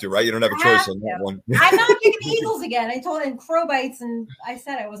to have to, right? You don't have a choice on that one. I'm not picking the Eagles again. I told him crow bites, and I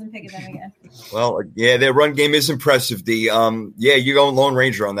said I wasn't picking them again. Well, yeah, their run game is impressive, D. You're going Lone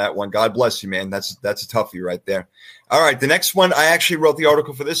Ranger on that one. God bless you, man. That's a toughie right there. All right, the next one, I actually wrote the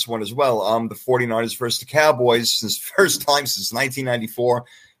article for this one as well. The 49ers versus the Cowboys, first time since 1994.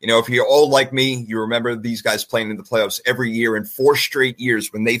 If you're old like me, you remember these guys playing in the playoffs every year in 4 straight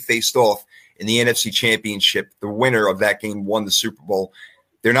years when they faced off in the NFC Championship. The winner of that game won the Super Bowl.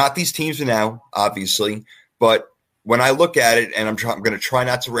 They're not these teams now, obviously, but when I look at it, and I'm going to try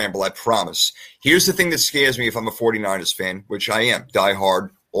not to ramble, I promise. Here's the thing that scares me if I'm a 49ers fan, which I am, die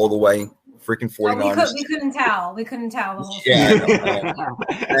hard all the way, freaking 49ers. We couldn't tell. We couldn't tell the whole Yeah, I know.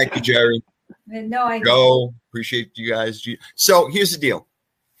 Thank you, Jerry. No idea. Joe, appreciate you guys. So here's the deal.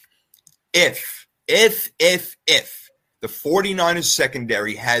 If the 49ers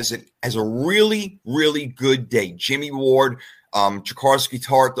secondary has a really, really good day, Jimmy Ward, Jakarski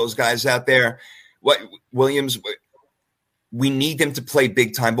Tart, those guys out there, Williams, we need them to play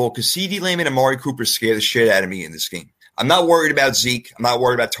big-time ball because CeeDee Lamb and Amari Cooper scare the shit out of me in this game. I'm not worried about Zeke. I'm not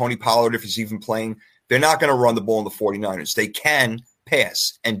worried about Tony Pollard if he's even playing. They're not going to run the ball in the 49ers. They can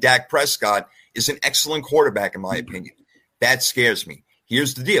pass, and Dak Prescott is an excellent quarterback in my opinion. That scares me.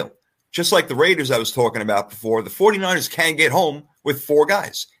 Here's the deal. Just like the Raiders I was talking about before, the 49ers can get home with 4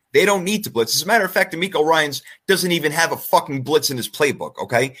 guys. They don't need to blitz. As a matter of fact, D'Amico Ryans doesn't even have a fucking blitz in his playbook,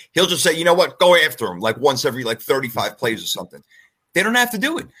 okay? He'll just say, you know what, go after him like once every 35 plays or something. They don't have to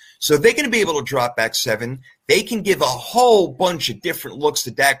do it. So they're going to be able to drop back 7. They can give a whole bunch of different looks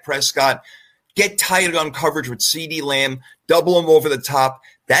to Dak Prescott, get tight on coverage with CeeDee Lamb, double him over the top.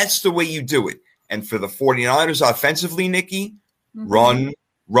 That's the way you do it. And for the 49ers offensively, Nikki, run,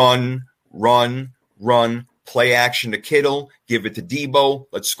 play action to Kittle, give it to Debo,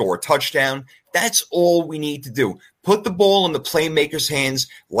 let's score a touchdown. That's all we need to do. Put the ball in the playmakers' hands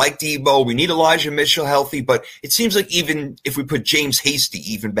like Debo. We need Elijah Mitchell healthy, but it seems like even if we put James Hasty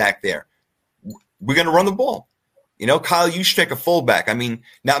even back there, we're going to run the ball. You know, Kyle Juszczyk, a fullback. I mean,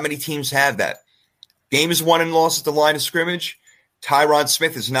 not many teams have that. Game is won and lost at the line of scrimmage. Tyron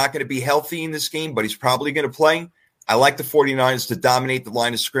Smith is not going to be healthy in this game, but he's probably going to play. I like the 49ers to dominate the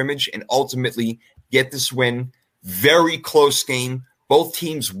line of scrimmage and ultimately get this win. Very close game. Both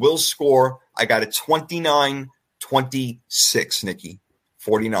teams will score. I got a 29-26, Nikki.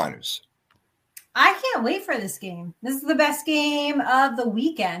 49ers. I can't wait for this game. This is the best game of the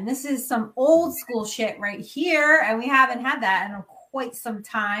weekend. This is some old school shit right here, and we haven't had that in quite some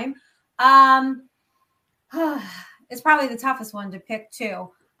time. It's probably the toughest one to pick, too.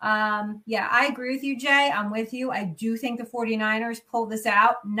 Yeah, I agree with you, Jay. I'm with you. I do think the 49ers pulled this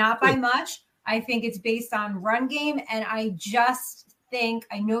out, not by much. I think it's based on run game, and I just think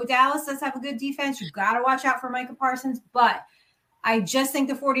 – I know Dallas does have a good defense. You've got to watch out for Micah Parsons, but I just think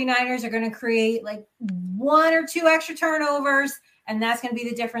the 49ers are going to create like 1 or 2 extra turnovers, and that's going to be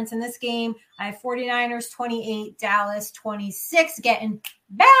the difference in this game. I have 49ers 28, Dallas 26, getting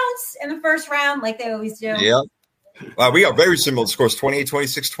bounced in the first round like they always do. Yeah. We are very similar scores, 28,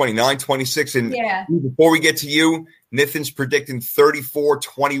 26, 29, 26. And before we get to you, Nathan's predicting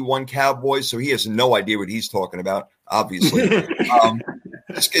 34-21 Cowboys, so he has no idea what he's talking about, obviously.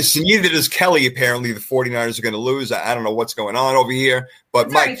 Neither does Kelly, apparently. The 49ers are going to lose. I don't know what's going on over here. But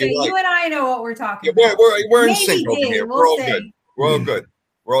that's Mike, right, you and I know what we're talking about. We're in sync over here. We're all good. We're all good.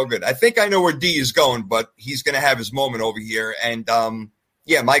 We're all good. I think I know where D is going, but he's going to have his moment over here. And,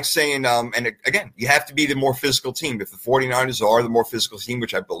 yeah, Mike's saying, and again, you have to be the more physical team. If the 49ers are the more physical team,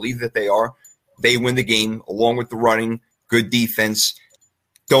 which I believe that they are, they win the game along with the running, good defense.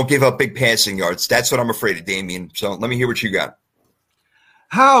 Don't give up big passing yards. That's what I'm afraid of, Damian. So let me hear what you got.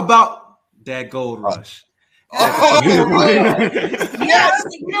 How about that gold rush? Yes,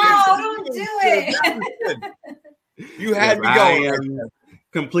 no, don't do it. You had me going. I am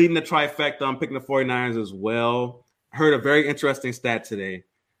completing the trifecta. I'm picking the 49ers as well. Heard a very interesting stat today.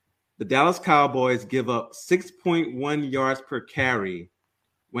 The Dallas Cowboys give up 6.1 yards per carry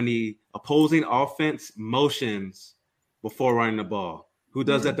when the opposing offense motions before running the ball. Who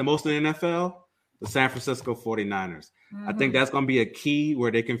does that the most in the NFL? The San Francisco 49ers. I think that's going to be a key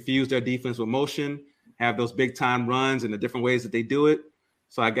where they confuse their defense with motion, have those big-time runs and the different ways that they do it.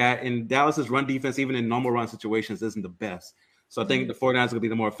 So I got in Dallas's run defense, even in normal run situations, isn't the best. So I think the 49ers are going to be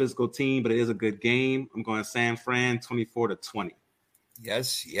the more physical team, but it is a good game. I'm going San Fran 24-20.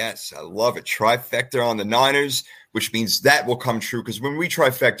 Yes. I love it. Trifecta on the Niners, which means that will come true because when we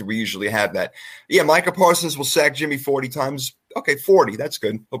trifecta, we usually have that. Yeah, Micah Parsons will sack Jimmy 40 times. Okay, 40. That's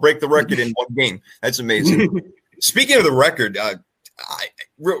good. He'll break the record in one game. That's amazing. Speaking of the record,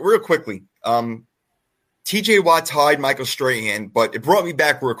 real quickly, T.J. Watt tied Michael Strahan, but it brought me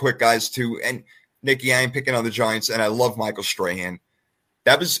back real quick, guys, too. And Nikki, I am picking on the Giants, and I love Michael Strahan.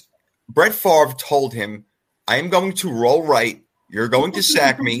 That was Brett Favre told him, I am going to roll right. You're going to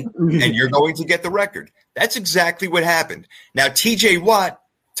sack me, and you're going to get the record. That's exactly what happened. Now, T.J. Watt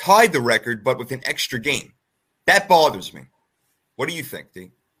tied the record, but with an extra game. That bothers me. What do you think,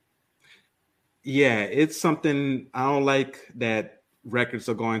 D? Yeah, it's something I don't like that records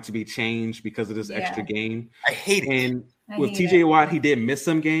are going to be changed because of this extra game. I hate it. And with T.J. Watt, he did miss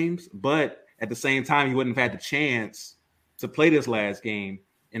some games, but at the same time, he wouldn't have had the chance to play this last game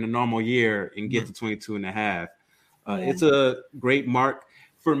in a normal year and get to 22 and a half. It's a great mark.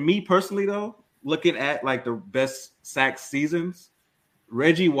 For me personally, though, looking at like the best sack seasons,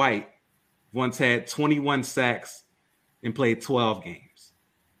 Reggie White once had 21 sacks and played 12 games.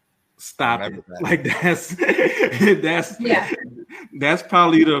 Stop it. That. Like that's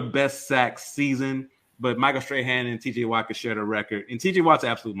probably the best sack season. But Michael Strahan and TJ Watt could share the record. And TJ Watt's an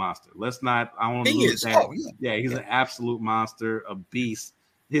absolute monster. Let's not, I want to lose that. He's an absolute monster, a beast.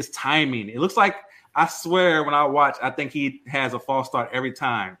 His timing, it looks like, I swear when I watch, I think he has a false start every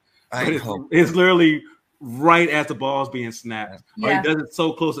time. But it's literally right as the ball's being snapped. Or he does it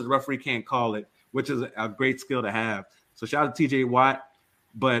so close that the referee can't call it, which is a great skill to have. So shout out to TJ Watt.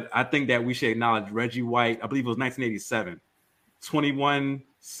 But I think that we should acknowledge Reggie White. I believe it was 1987. 21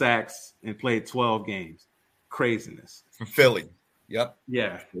 sacks and played 12 games. Craziness. From Philly. Yep.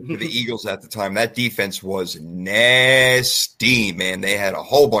 Yeah. For the Eagles at the time. That defense was nasty, man. They had a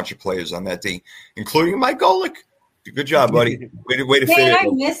whole bunch of players on that team, including Mike Golick. Good job, buddy. Way to fit it. I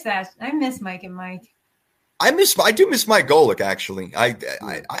miss that. I miss Mike and Mike. I do miss Mike Golick, actually.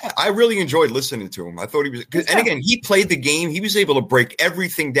 I really enjoyed listening to him. I thought he was – and again, he played the game. He was able to break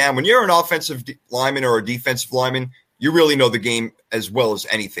everything down. When you're an offensive lineman or a defensive lineman, you really know the game as well as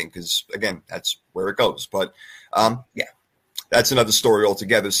anything because, again, that's where it goes. But, that's another story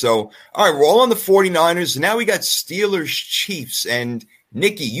altogether. So, all right, we're all on the 49ers. Now we got Steelers-Chiefs. And,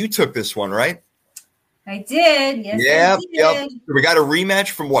 Nikki, you took this one, right? I did. Yes, I did. Yep. We got a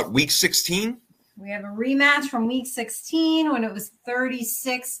rematch from what, week 16? We have a rematch from week 16 when it was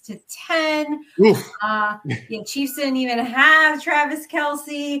 36-10. Chiefs didn't even have Travis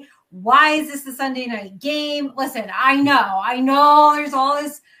Kelce. Why is this a Sunday night game? Listen, I know there's all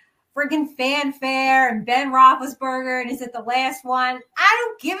this freaking fanfare and Ben Roethlisberger, and is it the last one? I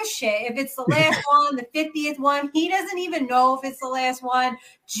don't give a shit if it's the last one, the 50th one. He doesn't even know if it's the last one.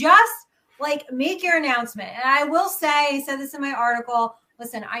 Just make your announcement. And I will say, I said this in my article,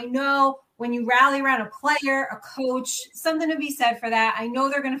 listen, I know when you rally around a player, a coach, something to be said for that. I know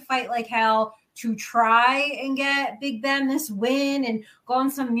they're going to fight like hell to try and get Big Ben this win and go on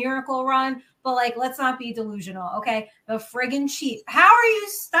some miracle run. But, let's not be delusional, okay? The friggin' Chiefs. How are you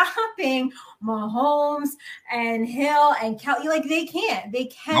stopping Mahomes and Hill and Kelce? They can't. They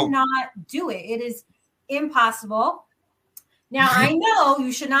cannot do it. It is impossible. Now, I know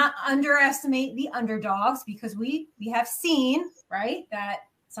you should not underestimate the underdogs because we have seen, right, that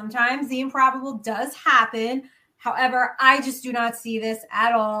sometimes the improbable does happen. However, I just do not see this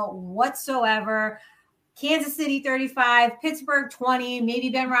at all whatsoever. Kansas City 35, Pittsburgh 20. Maybe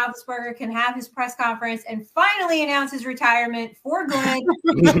Ben Roethlisberger can have his press conference and finally announce his retirement for good.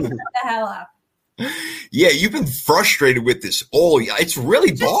 Shut the hell up. Yeah, you've been frustrated with this it's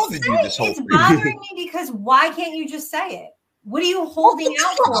really bothered you this whole thing. It's bothering me because why can't you just say it? What are you holding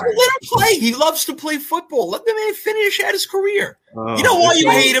out for? Let him play. He loves to play football. Let the man finish out his career. You know why you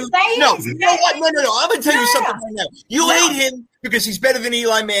hate him? No, you know what? No. I'm going to tell you something right now. You hate him because he's better than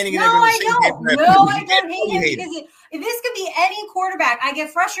Eli Manning. And I don't. No, I don't hate him because if this could be any quarterback, I get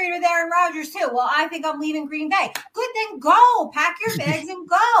frustrated with Aaron Rodgers too. Well, I think I'm leaving Green Bay. Good, then go. Pack your bags and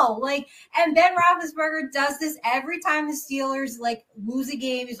go. And Ben Roethlisberger does this every time the Steelers lose a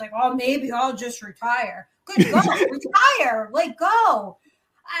game. He's like, oh, maybe I'll just retire. Good, go. Retire. Go.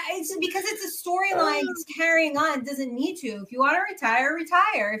 It's because it's a storyline. It's carrying on. It doesn't need to. If you want to retire,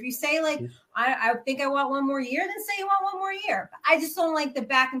 retire. If you say I think I want one more year, then say you want one more year. But I just don't like the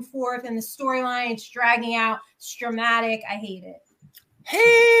back and forth and the storyline. It's dragging out. It's dramatic. I hate it.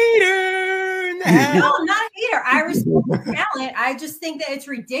 Hater. No, I'm not a hater. I respect the talent. I just think that it's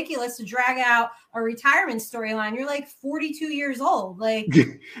ridiculous to drag out a retirement storyline. You're 42 years old.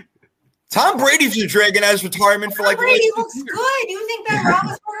 Tom Brady's been dragging out his retirement for Brady looks good. You think that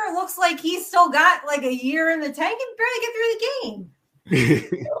Roethlisberger looks like he's still got a year in the tank and barely get through the game?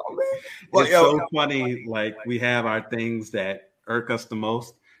 It's so funny. We have our things that irk us the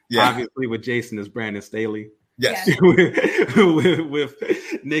most. Yeah. Obviously, with Jason is Brandon Staley. Yes. with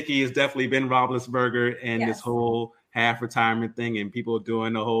Nikki, it's definitely been Roethlisberger and this whole half retirement thing, and people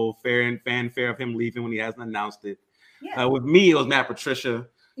doing the whole fanfare of him leaving when he hasn't announced it. Yeah. With me, it was Matt Patricia.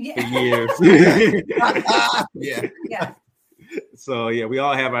 For years. Yeah. So we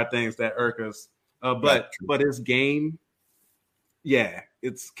all have our things that irk us. But this game,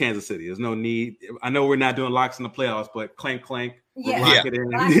 it's Kansas City. There's no need. I know we're not doing locks in the playoffs, but clank. Lock it in.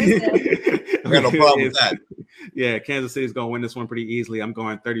 We got no problem with that. Yeah, Kansas City's gonna win this one pretty easily. I'm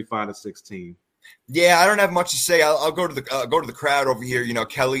going 35-16. Yeah, I don't have much to say. I'll go to the crowd over here. You know,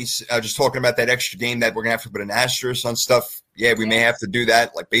 Kelly's just talking about that extra game that we're gonna have to put an asterisk on stuff. Yeah, we may have to do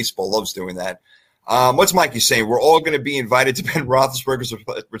that. Like baseball loves doing that. What's Mikey saying? We're all going to be invited to Ben Roethlisberger's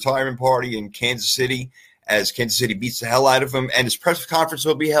retirement party in Kansas City as Kansas City beats the hell out of him, and his press conference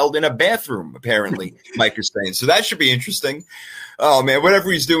will be held in a bathroom, apparently, Mike is saying. So that should be interesting. Oh, man,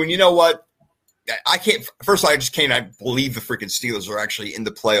 whatever he's doing, you know what? I can't – first of all, I just can't believe the freaking Steelers are actually in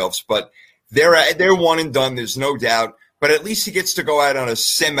the playoffs, but they're one and done, there's no doubt. But at least he gets to go out on a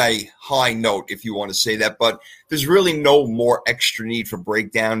semi-high note, if you want to say that. But there's really no more extra need for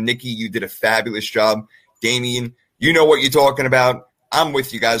breakdown. Nikki, you did a fabulous job. Damien, you know what you're talking about. I'm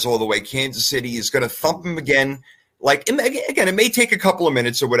with you guys all the way. Kansas City is going to thump them again. Like, again, it may take a couple of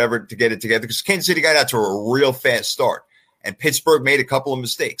minutes or whatever to get it together because Kansas City got out to a real fast start. And Pittsburgh made a couple of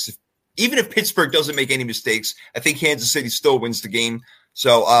mistakes. Even if Pittsburgh doesn't make any mistakes, I think Kansas City still wins the game.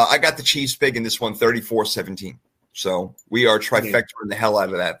 So I got the Chiefs big in this one, 34-17. So we are trifecting the hell out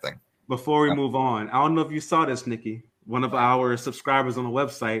of that thing. Before we move on, I don't know if you saw this, Nikki. One of our subscribers on the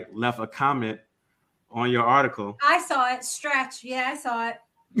website left a comment on your article. I saw it. Stretch. Yeah, I saw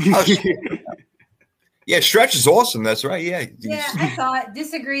it. Yeah, Stretch is awesome. That's right. Yeah. Yeah, I saw it.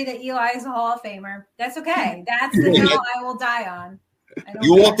 Disagree that Eli is a Hall of Famer. That's okay. That's the hill I will die on.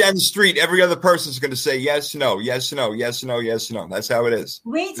 You walk down the street, every other person's going to say yes, no, yes, no, yes, no, yes, no. That's how it is.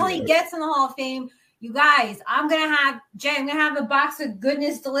 Wait till he gets in the Hall of Fame. You guys, I'm gonna have a box of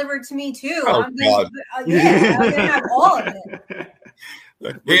goodness delivered to me too. Oh, I'm gonna have all of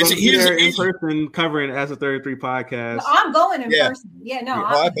it. Here's in person covering As a 33 podcast. I'm going in person. Yeah, no,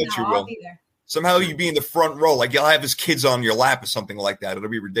 I bet you will. I'll be there. Somehow you'd be in the front row, like you'll have his kids on your lap or something like that. It'll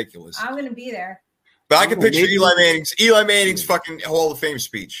be ridiculous. I'm gonna be there. But I can picture Eli Manning's fucking Hall of Fame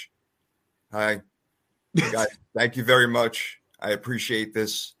speech. Hi, guys. Thank you very much. I appreciate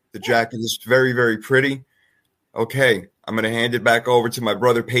this. The jacket is very, very pretty. Okay, I'm going to hand it back over to my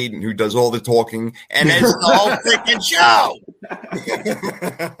brother Peyton, who does all the talking, and it's the whole freaking show.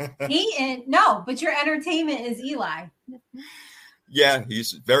 Peyton, no, but your entertainment is Eli. Yeah,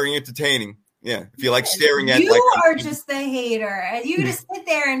 he's very entertaining. Yeah, if you like staring at, you are just the hater, and you just sit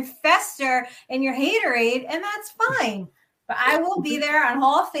there and fester in your haterade, and that's fine. But I will be there on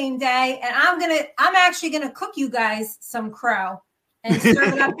Hall of Fame Day, and I'm actually gonna cook you guys some crow and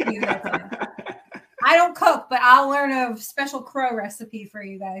serve it up to you. I don't cook, but I'll learn a special crow recipe for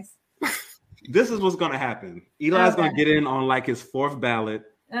you guys. This is what's going to happen. Eli's going to get in on like his fourth ballot.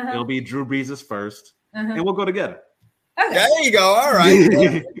 It'll be Drew Brees' first, and we'll go together. Okay. There you go. All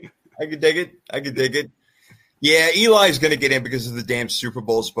right. I can dig it. Yeah, Eli's going to get in because of the damn Super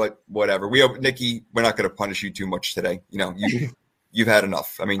Bowls, but whatever. Nikki, we're not going to punish you too much today. You know, you've had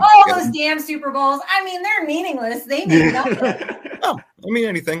enough. I mean, all those damn Super Bowls. I mean, they're meaningless. They mean nothing. Oh, I mean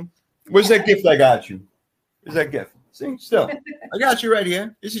anything. Where's that gift I got you? Where's that gift? See, still. I got you right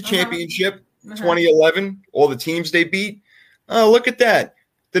here. This is championship 2011. All the teams they beat. Oh, look at that.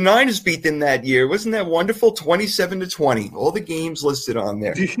 The Niners beat them that year. Wasn't that wonderful? 27-20. All the games listed on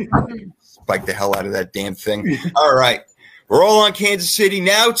there. Spike the hell out of that damn thing. All right. We're all on Kansas City.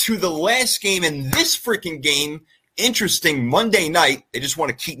 Now to the last game in this freaking game. Interesting Monday night. They just want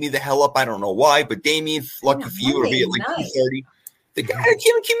to keep me the hell up. I don't know why, but Damien, lucky for you, it'll be at like 2:30. The guy,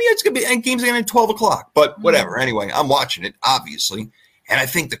 it's gonna be, and game's gonna be at 12 o'clock. But whatever. Anyway, I'm watching it, obviously, and I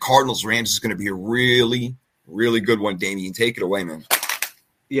think the Cardinals Rams is gonna be a really, really good one. Damien, take it away, man.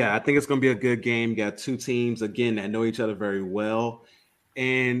 Yeah, I think it's gonna be a good game. You got two teams again that know each other very well,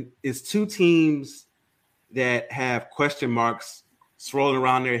 and it's two teams that have question marks swirling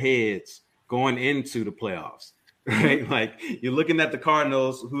around their heads going into the playoffs. Right, like you're looking at the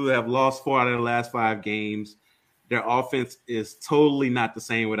Cardinals, who have lost 4 out of the last 5 games. Their offense is totally not the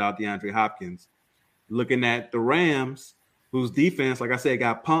same without DeAndre Hopkins. Looking at the Rams, whose defense, like I said,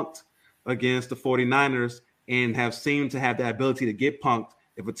 got punked against the 49ers and have seemed to have the ability to get punked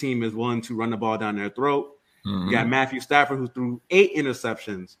if a team is willing to run the ball down their throat. You got Matthew Stafford, who threw 8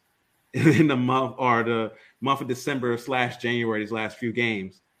 interceptions in the month of December / January, these last few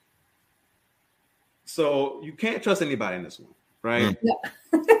games. So you can't trust anybody in this one, right?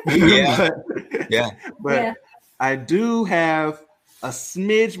 Yeah. But I do have a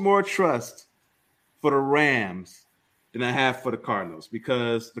smidge more trust for the Rams than I have for the Cardinals,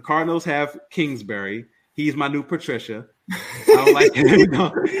 because the Cardinals have Kingsbury. He's my new Patricia. I don't like him.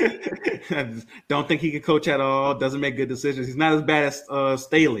 I don't think he can coach at all. Doesn't make good decisions. He's not as bad as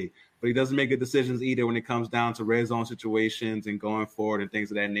Staley, but he doesn't make good decisions either when it comes down to red zone situations and going forward and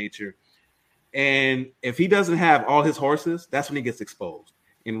things of that nature. And if he doesn't have all his horses, that's when he gets exposed.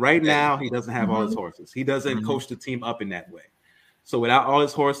 And right now, he doesn't have all his horses. He doesn't coach the team up in that way. So without all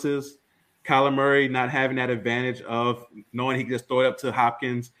his horses, Kyler Murray not having that advantage of knowing he can just throw it up to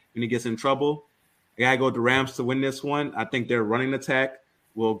Hopkins when he gets in trouble. I got to go with the Rams to win this one. I think their running attack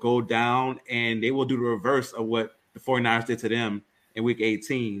will go down, and they will do the reverse of what the 49ers did to them in Week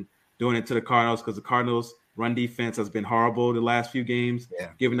 18, doing it to the Cardinals, because the Cardinals' run defense has been horrible the last few games,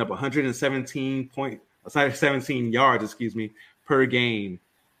 giving up 117 yards, per game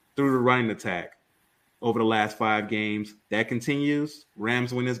through the running attack over the last 5 games. That continues.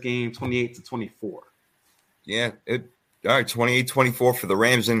 Rams win this game 28-24. Yeah. All right, 28-24 for the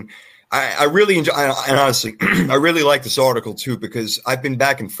Rams. And I really enjoy, and honestly, I really like this article too, because I've been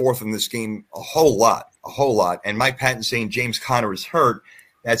back and forth in this game a whole lot. And Mike Patton saying James Conner is hurt.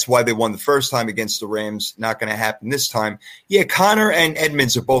 That's why they won the first time against the Rams. Not going to happen this time. Yeah, Conner and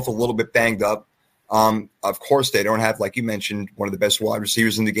Edmonds are both a little bit banged up. Of course, they don't have, like you mentioned, one of the best wide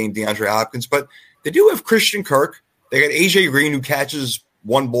receivers in the game, DeAndre Hopkins, but they do have Christian Kirk. They got AJ Green, who catches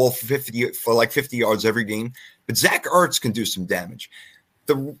one ball for like 50 yards every game. But Zach Ertz can do some damage.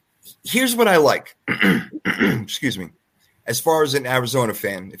 Here's what I like. Excuse me. As far as an Arizona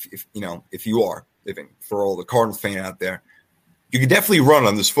fan, if you are living, for all the Cardinal fan out there, you can definitely run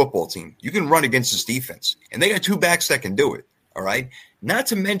on this football team. You can run against this defense, and they got 2 backs that can do it. All right. Not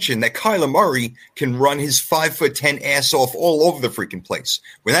to mention that Kyler Murray can run his 5'10" ass off all over the freaking place.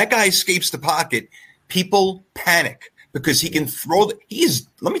 When that guy escapes the pocket, people panic because he can throw.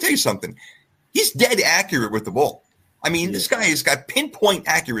 Let me tell you something. He's dead accurate with the ball. I mean, this guy has got pinpoint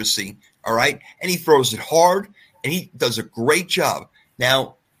accuracy. All right. And he throws it hard, and he does a great job.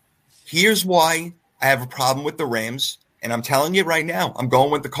 Now, here's why I have a problem with the Rams. And I'm telling you right now, I'm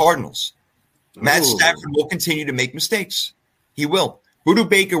going with the Cardinals. Matt Stafford will continue to make mistakes. He will. Budda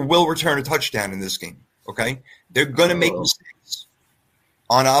Baker will return a touchdown in this game, okay? They're going to make mistakes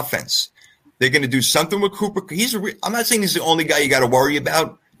on offense. They're going to do something with Cooper. I'm not saying he's the only guy you got to worry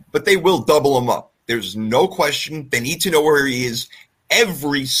about, but they will double him up. There's no question. They need to know where he is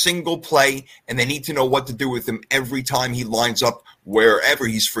every single play, and they need to know what to do with him every time he lines up wherever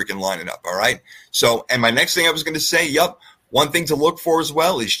he's freaking lining up, all right? So, and my next thing I was going to say, one thing to look for as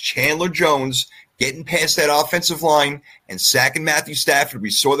well is Chandler Jones getting past that offensive line and sacking Matthew Stafford. We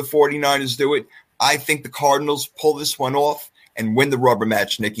saw the 49ers do it. I think the Cardinals pull this one off and win the rubber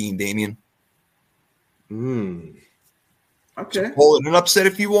match, Nikki and Damian. Okay. So call it an upset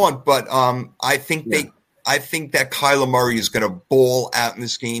if you want, but I think that Kyler Murray is going to ball out in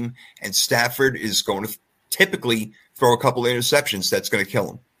this game, and Stafford is going to typically throw a couple of interceptions. That's going to kill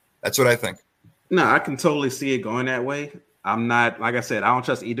him. That's what I think. No, I can totally see it going that way. I'm not, like I said, I don't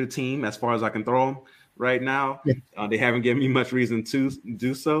trust either team as far as I can throw them right now. They haven't given me much reason to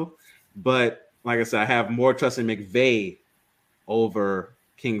do so. But like I said, I have more trust in McVay over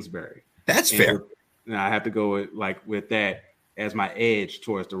Kingsbury. That's fair. I have to go with that as my edge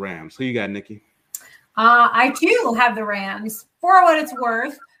towards the Rams. Who you got, Nikki? I too have the Rams. For what it's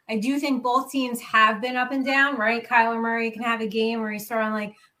worth, I do think both teams have been up and down, right? Kyler Murray can have a game where he's throwing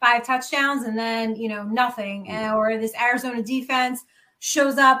like 5 touchdowns and then, nothing. Or this Arizona defense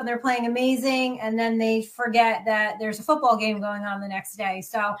shows up and they're playing amazing, and then they forget that there's a football game going on the next day.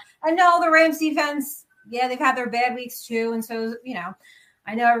 So I know the Rams defense, they've had their bad weeks too. And so,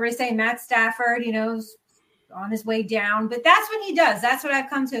 I know everybody's saying Matt Stafford, is on his way down, but that's what he does. That's what I've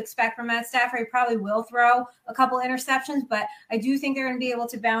come to expect from Matt Stafford. He probably will throw a couple interceptions, but I do think they're going to be able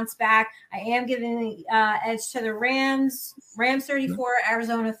to bounce back. I am giving the edge to the Rams. Rams 34,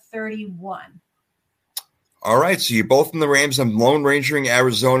 Arizona 31. All right, so you're both in the Rams. I'm Lone Rangering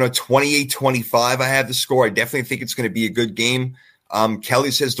Arizona 28-25. I have the score. I definitely think it's going to be a good game.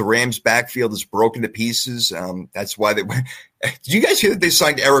 Kelly says the Rams backfield is broken to pieces. That's why they went. Did you guys hear that they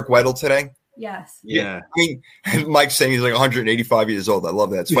signed Eric Weddle today? Yes. Yeah. I mean, Mike's saying he's like 185 years old. I love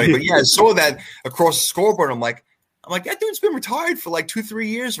that. It's funny. But I saw that across the scoreboard. I'm like, that dude's been retired for like 2-3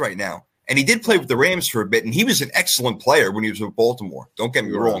 years right now. And he did play with the Rams for a bit, and he was an excellent player when he was with Baltimore. Don't get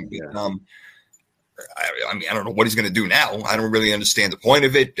me wrong. Yeah. I don't know what he's going to do now. I don't really understand the point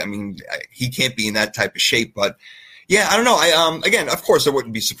of it. I mean, he can't be in that type of shape. But, I don't know. Again, of course, I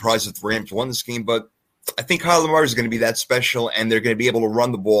wouldn't be surprised if the Rams won this game. But I think Kyler Murray is going to be that special, and they're going to be able to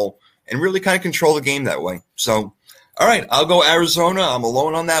run the ball and really kind of control the game that way. So, all right, I'll go Arizona. I'm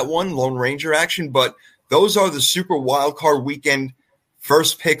alone on that one, Lone Ranger action. But those are the Super Wildcard Weekend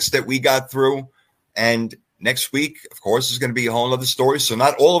first picks that we got through. And next week, of course, is going to be a whole other story. So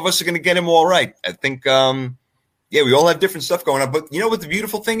not all of us are going to get them all right. I think, we all have different stuff going on. But you know what the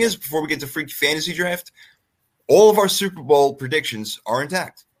beautiful thing is before we get to Freaky Fantasy Draft? All of our Super Bowl predictions are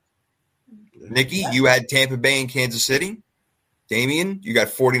intact. Nikki, you had Tampa Bay and Kansas City. Damian, you got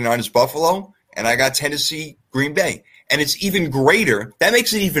 49ers Buffalo, and I got Tennessee Green Bay. And it's even greater. That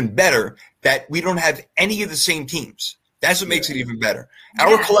makes it even better that we don't have any of the same teams. That's what makes it even better.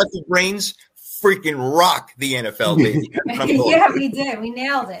 Our collective brains freaking rock the NFL, baby. Yeah, we did. We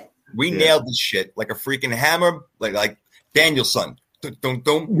nailed it. We nailed this shit like a freaking hammer, like Danielson. Dum,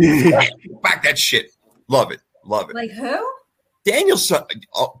 back that shit. Love it. Like who? Danielson.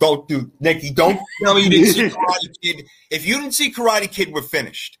 Oh, don't do, Nikki. Don't tell me you didn't see Karate Kid. If you didn't see Karate Kid, we're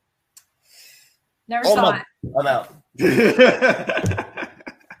finished. Never saw it. I'm out.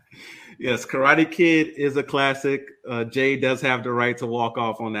 Yes, Karate Kid is a classic. Jay does have the right to walk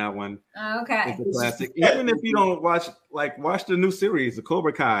off on that one. Okay. It's a classic. Even if you don't watch the new series, the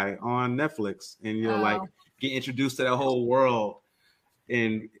Cobra Kai on Netflix, and you'll get introduced to that whole world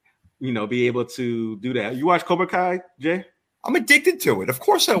and be able to do that. You watch Cobra Kai, Jay? I'm addicted to it. Of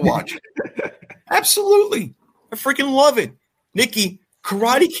course I watch it. Absolutely. I freaking love it. Nikki,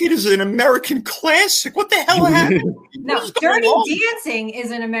 Karate Kid is an American classic. What the hell happened? No, Dirty Dancing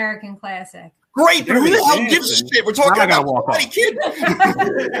is an American classic. Great, but who the hell gives a shit? We're talking about Karate Kid.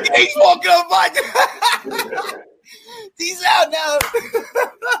 He's walking on my. He's out now.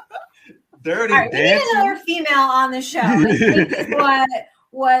 Dirty Dancing. We need another female on the show. I think is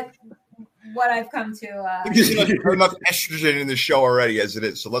what I've come to. There's enough estrogen in the show already as it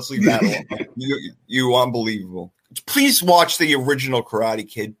is, so let's leave that alone. You unbelievable. Please watch the original Karate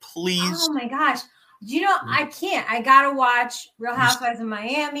Kid, please. Oh my gosh. I can't. I gotta watch Real Housewives of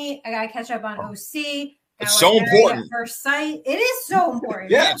Miami. I gotta catch up on OC. It's so important. First Sight. It is so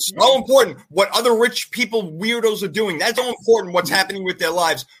important. Yeah, it's so important. What other rich people, weirdos are doing. That's so important. What's happening with their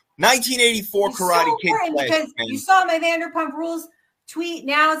lives. 1984 it's Karate so Kid. Because you saw my Vanderpump Rules tweet.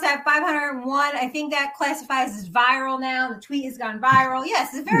 Now it's at 501. I think that classifies as viral now. The tweet has gone viral.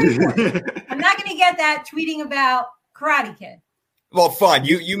 Yes, it's very important. I'm not going to get that tweeting about Karate Kid. Well, fine.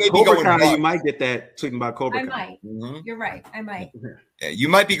 You may be going viral. You might get that tweeting about Cobra Kai. I might. Mm-hmm. You're right. I might. Yeah, you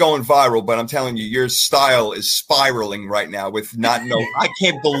might be going viral, but I'm telling you, your style is spiraling right now with I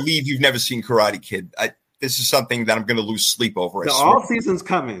can't believe you've never seen Karate Kid. This is something that I'm going to lose sleep over. The all season's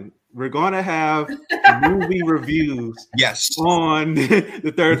coming. We're going to have movie reviews on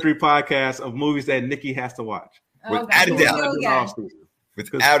the Third Three podcast of movies that Nikki has to watch. Without a doubt.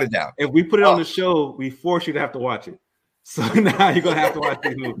 Without a doubt. If we put it on the show, we force you to have to watch it. So now you're going to have to watch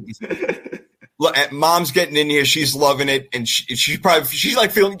these movies. Look, Mom's getting in here. She's loving it. And she's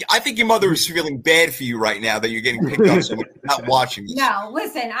like feeling, I think your mother is feeling bad for you right now that you're getting picked up so much, not watching this. No,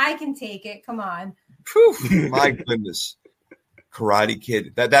 listen, I can take it. Come on. Whew, my goodness. Karate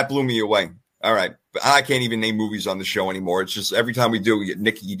Kid. That blew me away. All right. But I can't even name movies on the show anymore. It's just every time we do,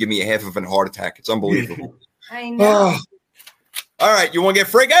 Nikki, you give me a half of a heart attack. It's unbelievable. I know. All right. You want to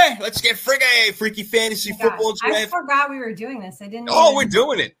get friggy? Let's get friggy. Freaky fantasy football draft. I forgot we were doing this. I didn't. We're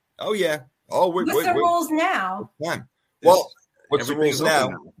doing it. Oh, yeah. Oh, what's the rules now? Well, what's the rules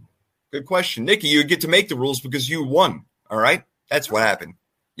now? Good question. Nikki, you get to make the rules because you won. All right. That's what happened.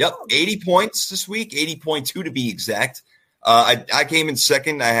 Yep. 80 points this week, 80.2 to be exact. I came in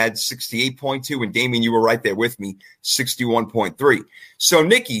second. I had 68.2, and Damien, you were right there with me, 61.3. So,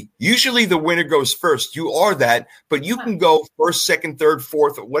 Nikki, usually the winner goes first. You are that, but you can go first, second, third,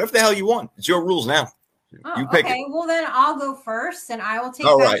 fourth, whatever the hell you want. It's your rules now. You pick it. Well, then I'll go first, and I will take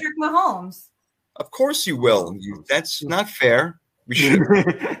Patrick Mahomes. Of course you will. That's not fair. We should.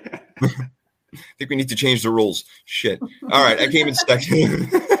 I think we need to change the rules. Shit. All right, I came in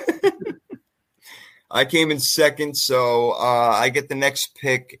second. So I get the next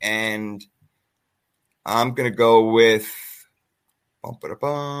pick, and I'm going to go with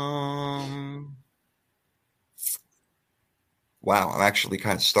wow, I'm actually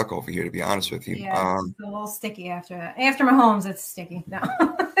kind of stuck over here, to be honest with you. Yeah, it's a little sticky after that. After Mahomes, it's sticky. No.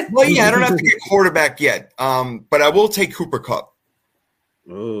 Well, yeah, I don't have to get quarterback yet, but I will take Cooper Kupp.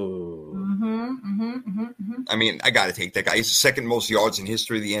 Oh. I mean, I got to take that guy. He's the second most yards in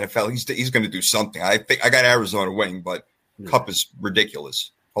history of the NFL. He's going to do something. I think I got Arizona winning, but Kupp is ridiculous.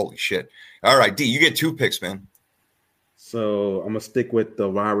 Holy shit. All right, D, you get 2 picks, man. So I'm going to stick with the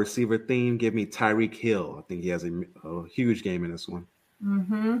wide receiver theme. Give me Tyreek Hill. I think he has a huge game in this one.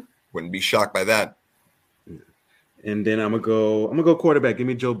 Mm-hmm. Wouldn't be shocked by that. Yeah. And then I'm gonna go quarterback. Give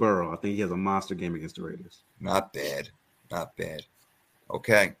me Joe Burrow. I think he has a monster game against the Raiders. Not bad.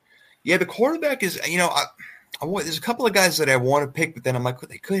 Okay. Yeah, the quarterback is, there's a couple of guys that I want to pick, but then I'm like,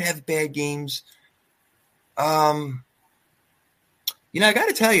 they could have bad games. I got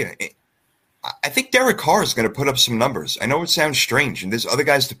to tell you, I think Derek Carr is going to put up some numbers. I know it sounds strange, and there's other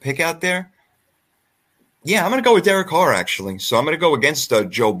guys to pick out there. Yeah, I'm going to go with Derek Carr, actually. So I'm going to go against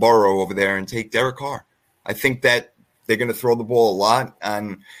Joe Burrow over there and take Derek Carr. I think that they're going to throw the ball a lot.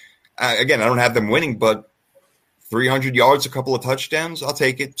 And, again, I don't have them winning, but 300 yards, a couple of touchdowns. I'll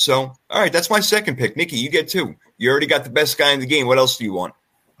take it. So, all right, that's my second pick. Nikki, you get 2. You already got the best guy in the game. What else do you want?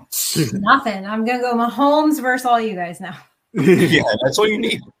 Nothing. I'm gonna go Mahomes versus all you guys now. Yeah, that's all you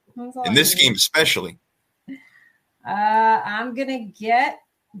need. That's all In I this need. game especially. I'm gonna get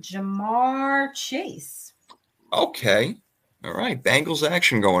Jamar Chase. Okay. All right. Bengals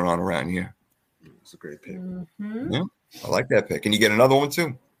action going on around here. That's a great pick. Mhm. Yeah, I like that pick. And you get another one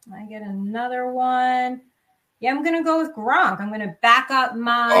too. I get another one. Yeah, I'm gonna go with Gronk. I'm gonna back up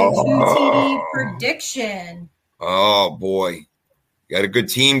my Oh. 2 TD prediction. Oh boy. You got a good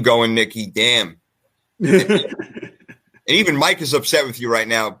team going, Nikki. Damn. And even Mike is upset with you right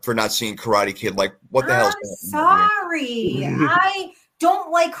now for not seeing Karate Kid. Like, what the hell's I'm sorry. I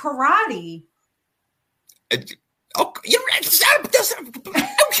don't like karate. Oh, you're right. Who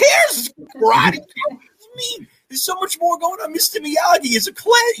cares? Karate. What do you mean? There's so much more going on. Mr. Miyagi is a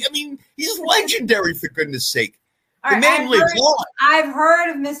clay. I mean, he's legendary, for goodness sake. All The right, man lives on. I've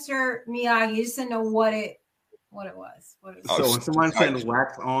heard of Mr. Miyagi. You just didn't know what it was. Oh, So when someone sorry. said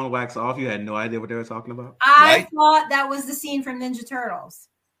wax on, wax off, you had no idea what they were talking about? I Right? thought that was the scene from Ninja Turtles.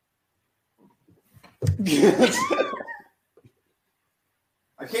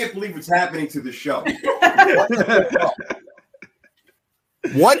 I can't believe what's happening to the show.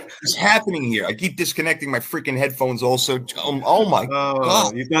 What is happening here? I keep disconnecting my freaking headphones also. Oh my Oh,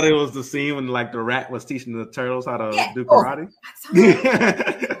 God. you thought it was the scene when like the rat was teaching the turtles how to Yeah. do karate?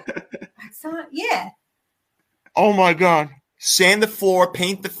 Yeah. Oh my God. Sand the floor,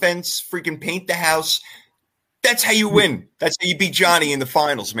 paint the fence, freaking paint the house. That's how you win. That's how you beat Johnny in the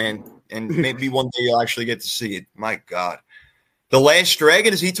finals, man. And maybe one day you'll actually get to see it. My God. The Last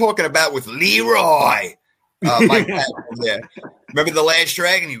Dragon, is he talking about with Leroy? Mike Patton, yeah. Remember The Last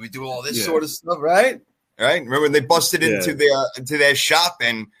Dragon? He would do all this sort of stuff, right? Right? Remember when they busted into their shop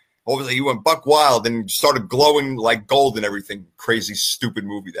and obviously he went buck wild and started glowing like gold and everything. Crazy, stupid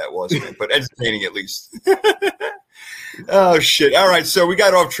movie that was, man. But entertaining at least. Oh, shit. All right, so we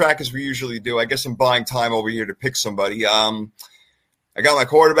got off track as we usually do. I guess I'm buying time over here to pick somebody. I got my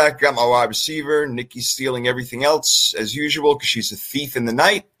quarterback, got my wide receiver. Nikki's stealing everything else as usual because she's a thief in the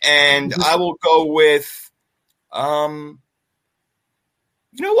night. And I will go with, you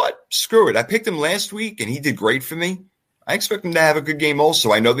know what? Screw it. I picked him last week, and he did great for me. I expect him to have a good game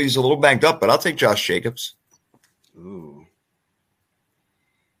also. I know that he's a little banged up, but I'll take Josh Jacobs. Ooh.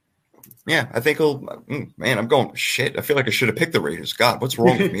 Yeah, I think he'll man, I'm going shit. I feel like I should have picked the Raiders. God, what's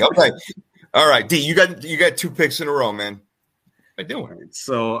wrong with me? Okay. All right, D, you got 2 picks in a row, man. What are you doing?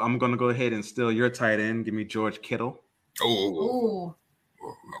 So I'm gonna go ahead and steal your tight end. Give me George Kittle. Oh, Ooh.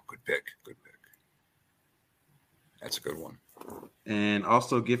 good pick. Good pick. That's a good one. And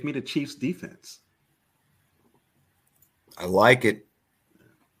also give me the Chiefs defense. I like it.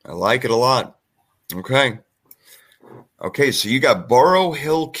 I like it a lot. Okay, so you got Burrow,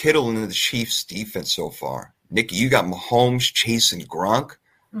 Hill, Kittle in the Chiefs defense so far. Nikki, you got Mahomes, Chase, and Gronk.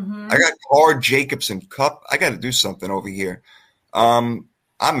 Mm-hmm. I got Carr, Jacobs, and Cup. I got to do something over here. I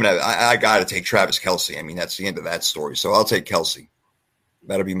got to take Travis Kelce. I mean, that's the end of that story. So I'll take Kelce.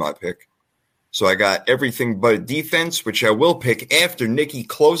 That'll be my pick. So I got everything but a defense, which I will pick after Nikki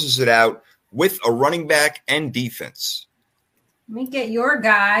closes it out with a running back and defense. Let me get your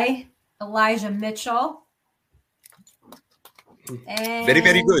guy, Elijah Mitchell. And Very,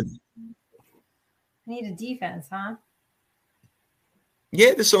 very good. Need a defense, huh?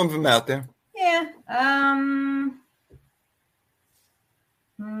 Yeah, there's some of them out there. Yeah.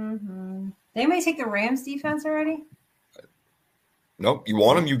 They may take the Rams defense already. Nope, you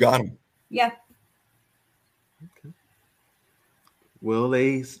want them, you got them. Yeah. Will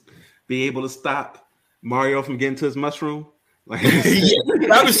they be able to stop Mario from getting to his mushroom? Like,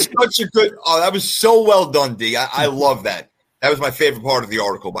 That was such a good. Oh, that was so well done, D. I love that. That was my favorite part of the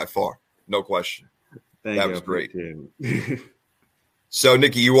article by far, no question. That was great. So,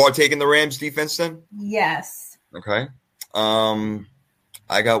 Nikki, you are taking the Rams defense then? Yes. Okay.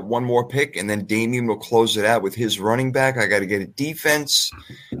 I got one more pick, and then Damian will close it out with his running back. I got to get a defense.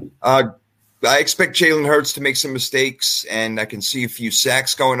 I expect Jalen Hurts to make some mistakes, and I can see a few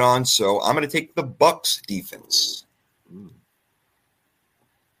sacks going on. So I'm going to take the Bucs defense.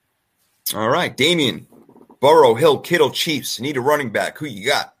 All right, Damian, Burrow, Hill, Kittle, Chiefs. Need a running back. Who you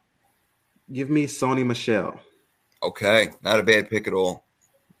got? Give me Sony Michel. Okay, not a bad pick at all.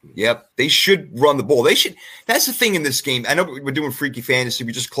 Yep, they should run the ball. They should. That's the thing in this game. I know we're doing freaky fantasy.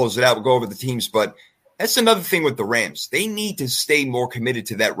 We just close it out. We'll go over the teams, but that's another thing with the Rams. They need to stay more committed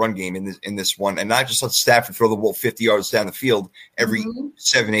to that run game in this one, and not just let Stafford throw the ball 50 yards down the field every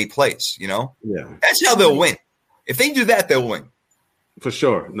 7-8 plays. You know, Yeah, that's how they'll win. If they do that, they'll win. For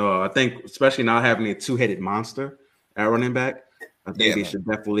sure. No, I think especially now having a two-headed monster at running back, I think they should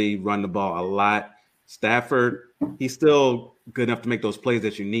definitely run the ball a lot. Stafford, he's still good enough to make those plays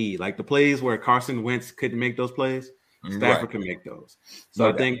that you need. Like the plays where Carson Wentz couldn't make those plays, Stafford can make those. So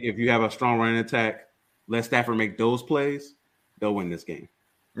I think if you have a strong running attack, let Stafford make those plays, they'll win this game.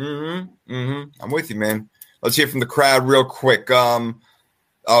 I'm with you, man. Let's hear from the crowd real quick.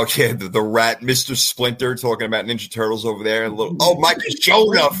 Oh, yeah, the rat, Mr. Splinter, talking about Ninja Turtles over there. Michael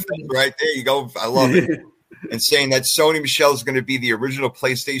Jonah. Right there you go. I love it. And saying that Sony Michel is going to be the original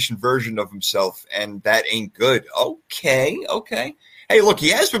PlayStation version of himself, and that ain't good. Okay. Hey, look, he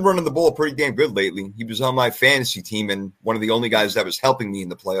has been running the ball pretty damn good lately. He was on my fantasy team and one of the only guys that was helping me in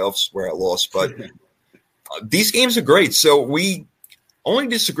the playoffs where I lost. But these games are great. So we only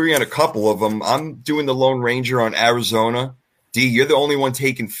disagree on a couple of them. I'm doing the Lone Ranger on Arizona. D, you're the only one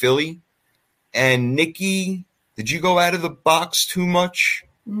taking Philly. And Nikki, did you go out of the box too much?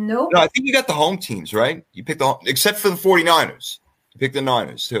 Nope. No, I think you got the home teams, right? You picked except for the 49ers. You picked the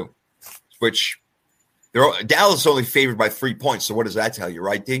Niners, too. Which, Dallas is only favored by 3 points. So what does that tell you,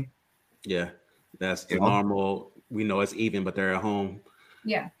 right, D? Yeah, that's the normal. We know it's even, but they're at home.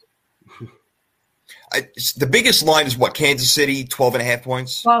 Yeah. The biggest line is what? Kansas City, 12.5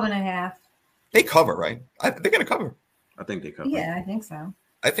 points? 12.5. They cover, right? They're going to cover. I think they cover. Yeah, I think so.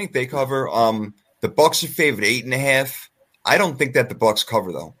 I think they cover. The Bucks are favored 8.5. I don't think that the Bucks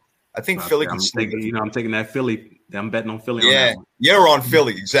cover though. I think Philly can sneak it. I'm taking that Philly. I'm betting on Philly. On that one. You're on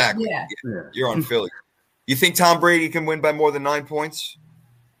Philly exactly. Yeah, you're on Philly. You think Tom Brady can win by more than 9 points,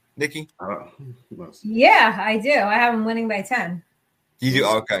 Nikki? Yeah, I do. I have him winning by 10. You do?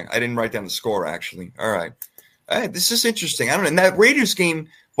 Okay, I didn't write down the score actually. All right, this is interesting. I don't know. In that Raiders game,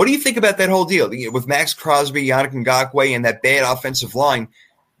 what do you think about that whole deal with Max Crosby, Yannick Ngakoue, and that bad offensive line?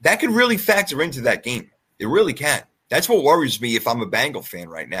 That could really factor into that game. It really can. That's what worries me if I'm a Bengal fan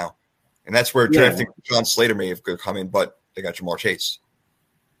right now. And that's where drafting John Slater may have come in, but they got Jamar Chase.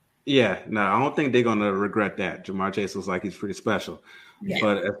 Yeah, no, I don't think they're going to regret that. Jamar Chase looks like he's pretty special. Yeah.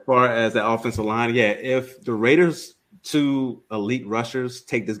 But as far as the offensive line, if the Raiders' two elite rushers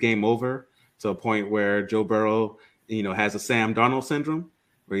take this game over to a point where Joe Burrow, has a Sam Darnold syndrome,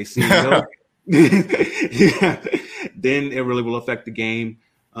 where he's seeing then it really will affect the game.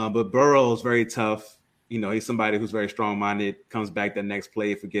 But Burrow is very tough. He's somebody who's very strong-minded, comes back the next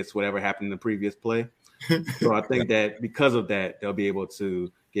play, forgets whatever happened in the previous play. So I think that because of that, they'll be able to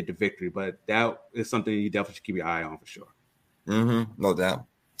get the victory. But that is something you definitely should keep your eye on for sure. No doubt.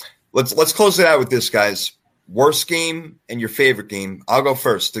 Let's close it out with this, guys. Worst game and your favorite game. I'll go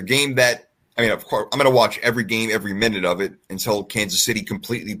first. The game that, of course, I'm going to watch every game, every minute of it until Kansas City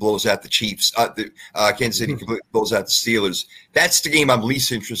completely blows out the Chiefs. Kansas City completely blows out the Steelers. That's the game I'm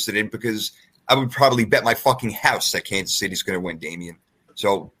least interested in because I would probably bet my fucking house that Kansas City's going to win, Damian.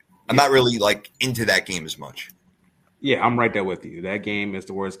 So I'm not really into that game as much. Yeah, I'm right there with you. That game is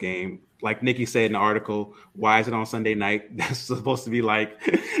the worst game. Like Nikki said in the article, why is it on Sunday night? That's supposed to be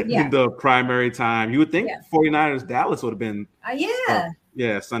the primary time. You would think 49ers Dallas would have been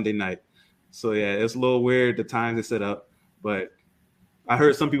Sunday night. So it's a little weird the times they set up. But I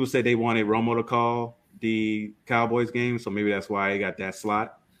heard some people say they wanted Romo to call the Cowboys game, so maybe that's why he got that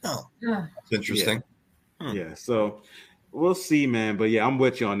slot. Oh, that's interesting. Yeah, so we'll see, man. But I'm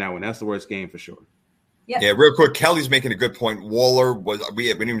with you on that one. That's the worst game for sure. Yep. Yeah, real quick, Kelly's making a good point. Waller we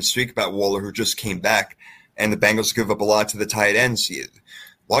didn't even speak about Waller, who just came back, and the Bengals give up a lot to the tight ends.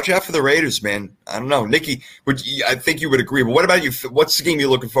 Watch out for the Raiders, man. I don't know. Nikki, I think you would agree. But what about you? What's the game you're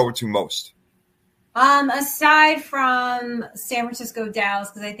looking forward to most? Aside from San Francisco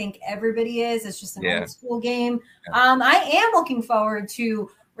Dallas, because I think everybody is, it's just an old school game. Yeah. I am looking forward to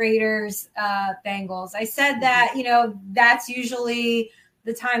Raiders Bengals. I said that, that's usually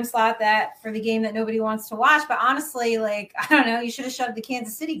the time slot that for the game that nobody wants to watch. But honestly, I don't know, you should have shoved the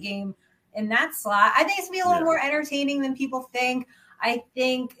Kansas City game in that slot. I think it's going to be a little more entertaining than people think. I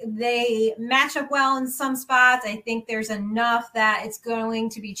think they match up well in some spots. I think there's enough that it's going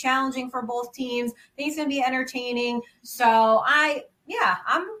to be challenging for both teams. I think it's going to be entertaining. So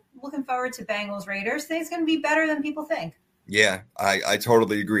I'm looking forward to Bengals Raiders. I think it's going to be better than people think. Yeah, I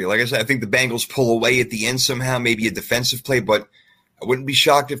totally agree. Like I said, I think the Bengals pull away at the end somehow, maybe a defensive play, but I wouldn't be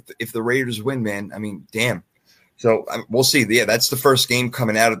shocked if the Raiders win, man. I mean, damn. So we'll see. Yeah, that's the first game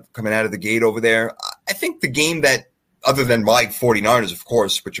coming out of the gate over there. I think the game that, other than my 49ers, of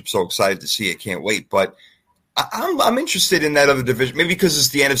course, which I'm so excited to see. I can't wait. But I'm interested in that other division, maybe because it's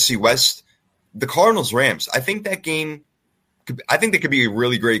the NFC West. The Cardinals-Rams. I think that game that could be a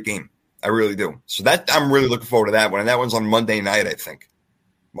really great game. I really do. So that I'm really looking forward to that one. And that one's on Monday night, I think.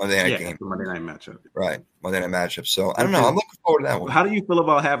 Monday night game. Monday night matchup. Right. Monday night matchup. So I don't know. I'm looking forward to that one. How do you feel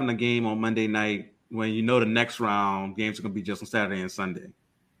about having a game on Monday night when you know the next round games are going to be just on Saturday and Sunday?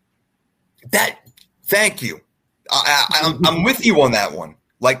 Thank you. I'm with you on that one.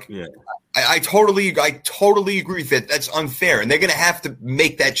 Like, yeah. I totally agree that that's unfair, and they're going to have to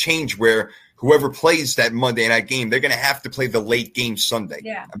make that change where whoever plays that Monday night game, they're going to have to play the late game Sunday.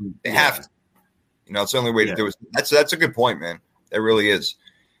 Yeah, I mean, they have to. You know, it's the only way to do it. That's a good point, man. That really is.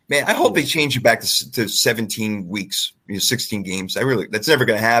 Man, I hope they change it back to 17 weeks, 16 games. That's never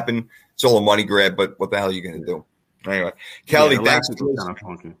going to happen. It's all a money grab, but what the hell are you going to do? Anyway, Kelly, thanks.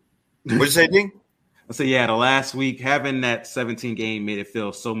 What'd you say, Ding? I said, the last week, having that 17 game made it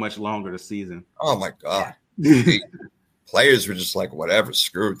feel so much longer the season. Oh, my God. The players were just like, whatever,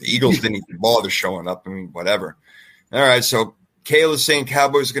 screw it. The Eagles didn't even bother showing up. I mean, whatever. All right, so Kayla's saying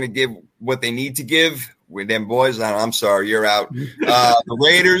Cowboys are going to give what they need to give. With them boys, I'm sorry, you're out. The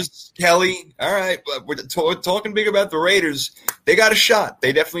Raiders, Kelly, all right, but we're talking big about the Raiders. They got a shot.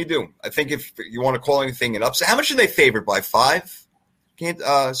 They definitely do. I think if you want to call anything an upset, how much are they favored by? 5?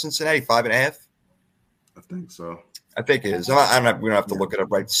 Cincinnati 5.5? I think so. I think it is. We don't have to look it up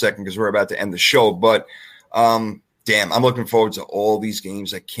right this second because we're about to end the show. But damn, I'm looking forward to all these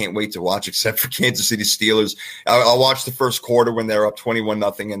games. I can't wait to watch, except for Kansas City Steelers. I'll watch the first quarter when they're up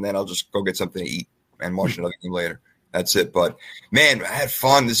 21-0, and then I'll just go get something to eat and watch another game later. That's it. But, man, I had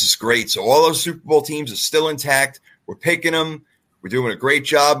fun. This is great. So all those Super Bowl teams are still intact. We're picking them. We're doing a great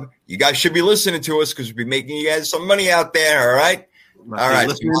job. You guys should be listening to us because we'll be making you guys some money out there, all right? All right.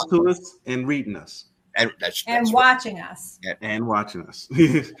 Listening to us and reading us. And watching us. And watching us.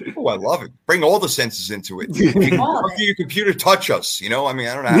 Oh, I love it. Bring all the senses into it. Your computer touch us, I don't know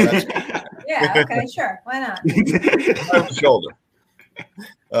how that's going. Yeah, okay, sure. Why not? Shoulder.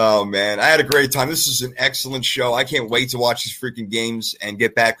 Oh, man. I had a great time. This is an excellent show. I can't wait to watch these freaking games and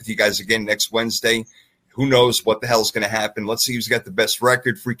get back with you guys again next Wednesday. Who knows what the hell's going to happen. Let's see who's got the best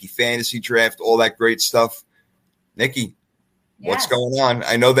record, freaky fantasy draft, all that great stuff. Nikki, what's going on?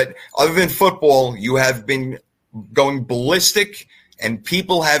 I know that other than football, you have been going ballistic and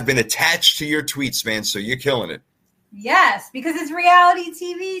people have been attached to your tweets, man. So you're killing it. Yes, because it's reality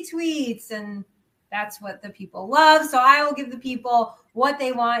TV tweets and that's what the people love. So I will give the people what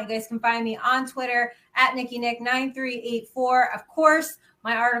they want. You guys can find me on Twitter at NikkiNick9384. Of course,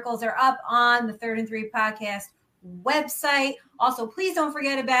 my articles are up on the 3rd and 3 podcast website. Also, please don't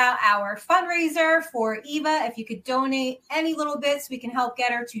forget about our fundraiser for Eva. If you could donate any little bit so we can help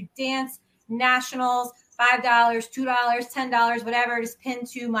get her to Dance Nationals, $5, $2, $10, whatever. Just pinned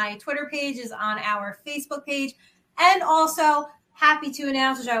to my Twitter page is on our Facebook page. And also, happy to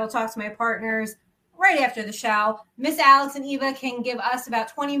announce, which I will talk to my partners right after the show, Miss Alex and Eva can give us about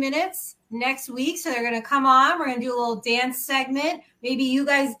 20 minutes next week. So they're going to come on. We're going to do a little dance segment. Maybe you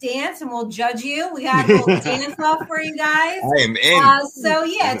guys dance and we'll judge you. We got a little dance off for you guys. I am in. So,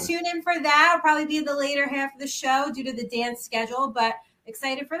 tune in for that. It'll probably be in the later half of the show due to the dance schedule, but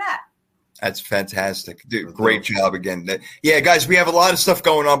excited for that. That's fantastic. Dude, great job again. Yeah, guys, we have a lot of stuff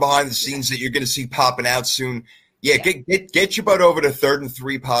going on behind the scenes that you're going to see popping out soon. Yeah. Get your butt over to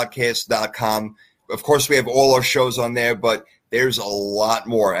 3rd3podcast.com. Of course, we have all our shows on there, but there's a lot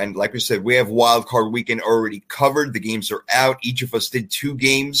more. And like we said, we have Wild Card Weekend already covered. The games are out. Each of us did 2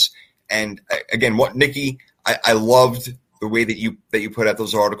 games. And again, Nikki, I loved the way that you put out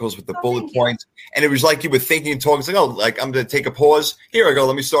those articles with the bullet points. And it was like you were thinking and talking. It's like, I'm going to take a pause. Here I go.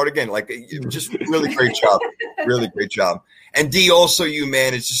 Let me start again. Like, just really great job. Really great job. And D, also you,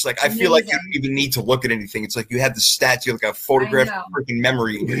 man, it's just like, I feel like you don't even need to look at anything. It's like you have the stats. You have like a photographic freaking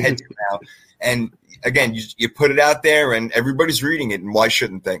memory in your head now. And again, you put it out there and everybody's reading it, and why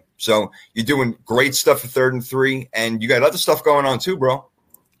shouldn't they? So you're doing great stuff for 3rd and 3, and you got other stuff going on too, bro.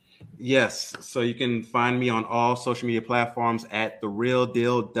 Yes. So you can find me on all social media platforms at The Real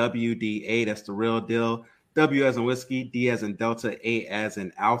Deal WDA. That's The Real Deal. W as in whiskey, D as in Delta, A as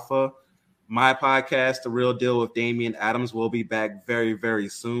in Alpha. My podcast, The Real Deal with Damian Adams, will be back very, very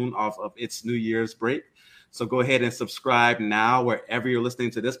soon off of its New Year's break. So go ahead and subscribe now wherever you're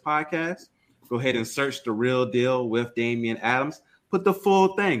listening to this podcast. Go ahead and search The Real Deal with Damian Adams. Put the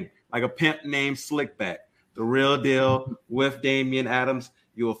full thing, like a pimp named Slickback. The Real Deal with Damian Adams.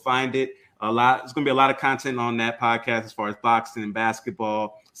 You will find it a lot. There's going to be a lot of content on that podcast as far as boxing and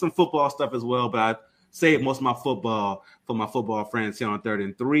basketball, some football stuff as well. But I save most of my football for my football friends here on 3rd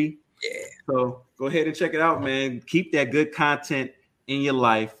and 3. Yeah. So go ahead and check it out, man. Keep that good content in your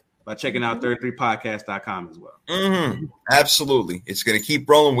life by checking out 3rd3podcast.com as well. Mm-hmm. Absolutely. It's going to keep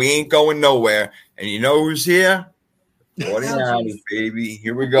rolling. We ain't going nowhere. And you know who's here? 49ers, baby.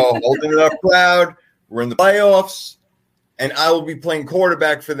 Here we go. Holding it up proud. We're in the playoffs. and I will be playing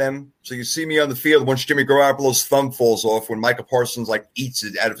quarterback for them. So you see me on the field once Jimmy Garoppolo's thumb falls off, when Michael Parsons like eats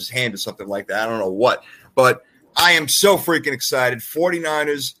it out of his hand or something like that. I don't know what, but I am so freaking excited.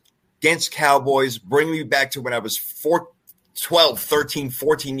 49ers against Cowboys, bring me back to when I was 12, 13,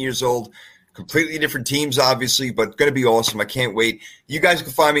 14 years old. Completely different teams, obviously, but going to be awesome. I can't wait. You guys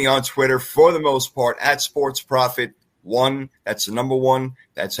can find me on Twitter for the most part at SportsProfit1. That's the number 1.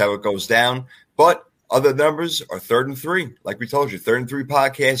 That's how it goes down. But other numbers are 3rd and 3. Like we told you, 3rd and 3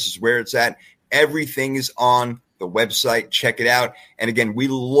 podcast is where it's at. Everything is on the website. Check it out. And again, we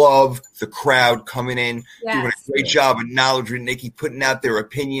love the crowd coming in, doing a great job of knowledge with Nikki, putting out their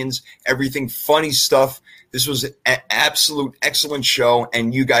opinions, everything, funny stuff. This was an absolute excellent show,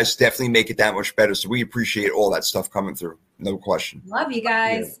 and you guys definitely make it that much better. So we appreciate all that stuff coming through. No question. Love you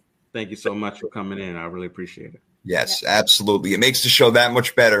guys. Yeah. Thank you so much for coming in. I really appreciate it. Yes, absolutely. It makes the show that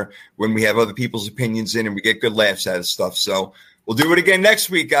much better when we have other people's opinions in and we get good laughs out of stuff. So we'll do it again next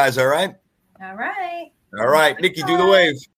week, guys. All right? All right. All right. Nikki, do the wave.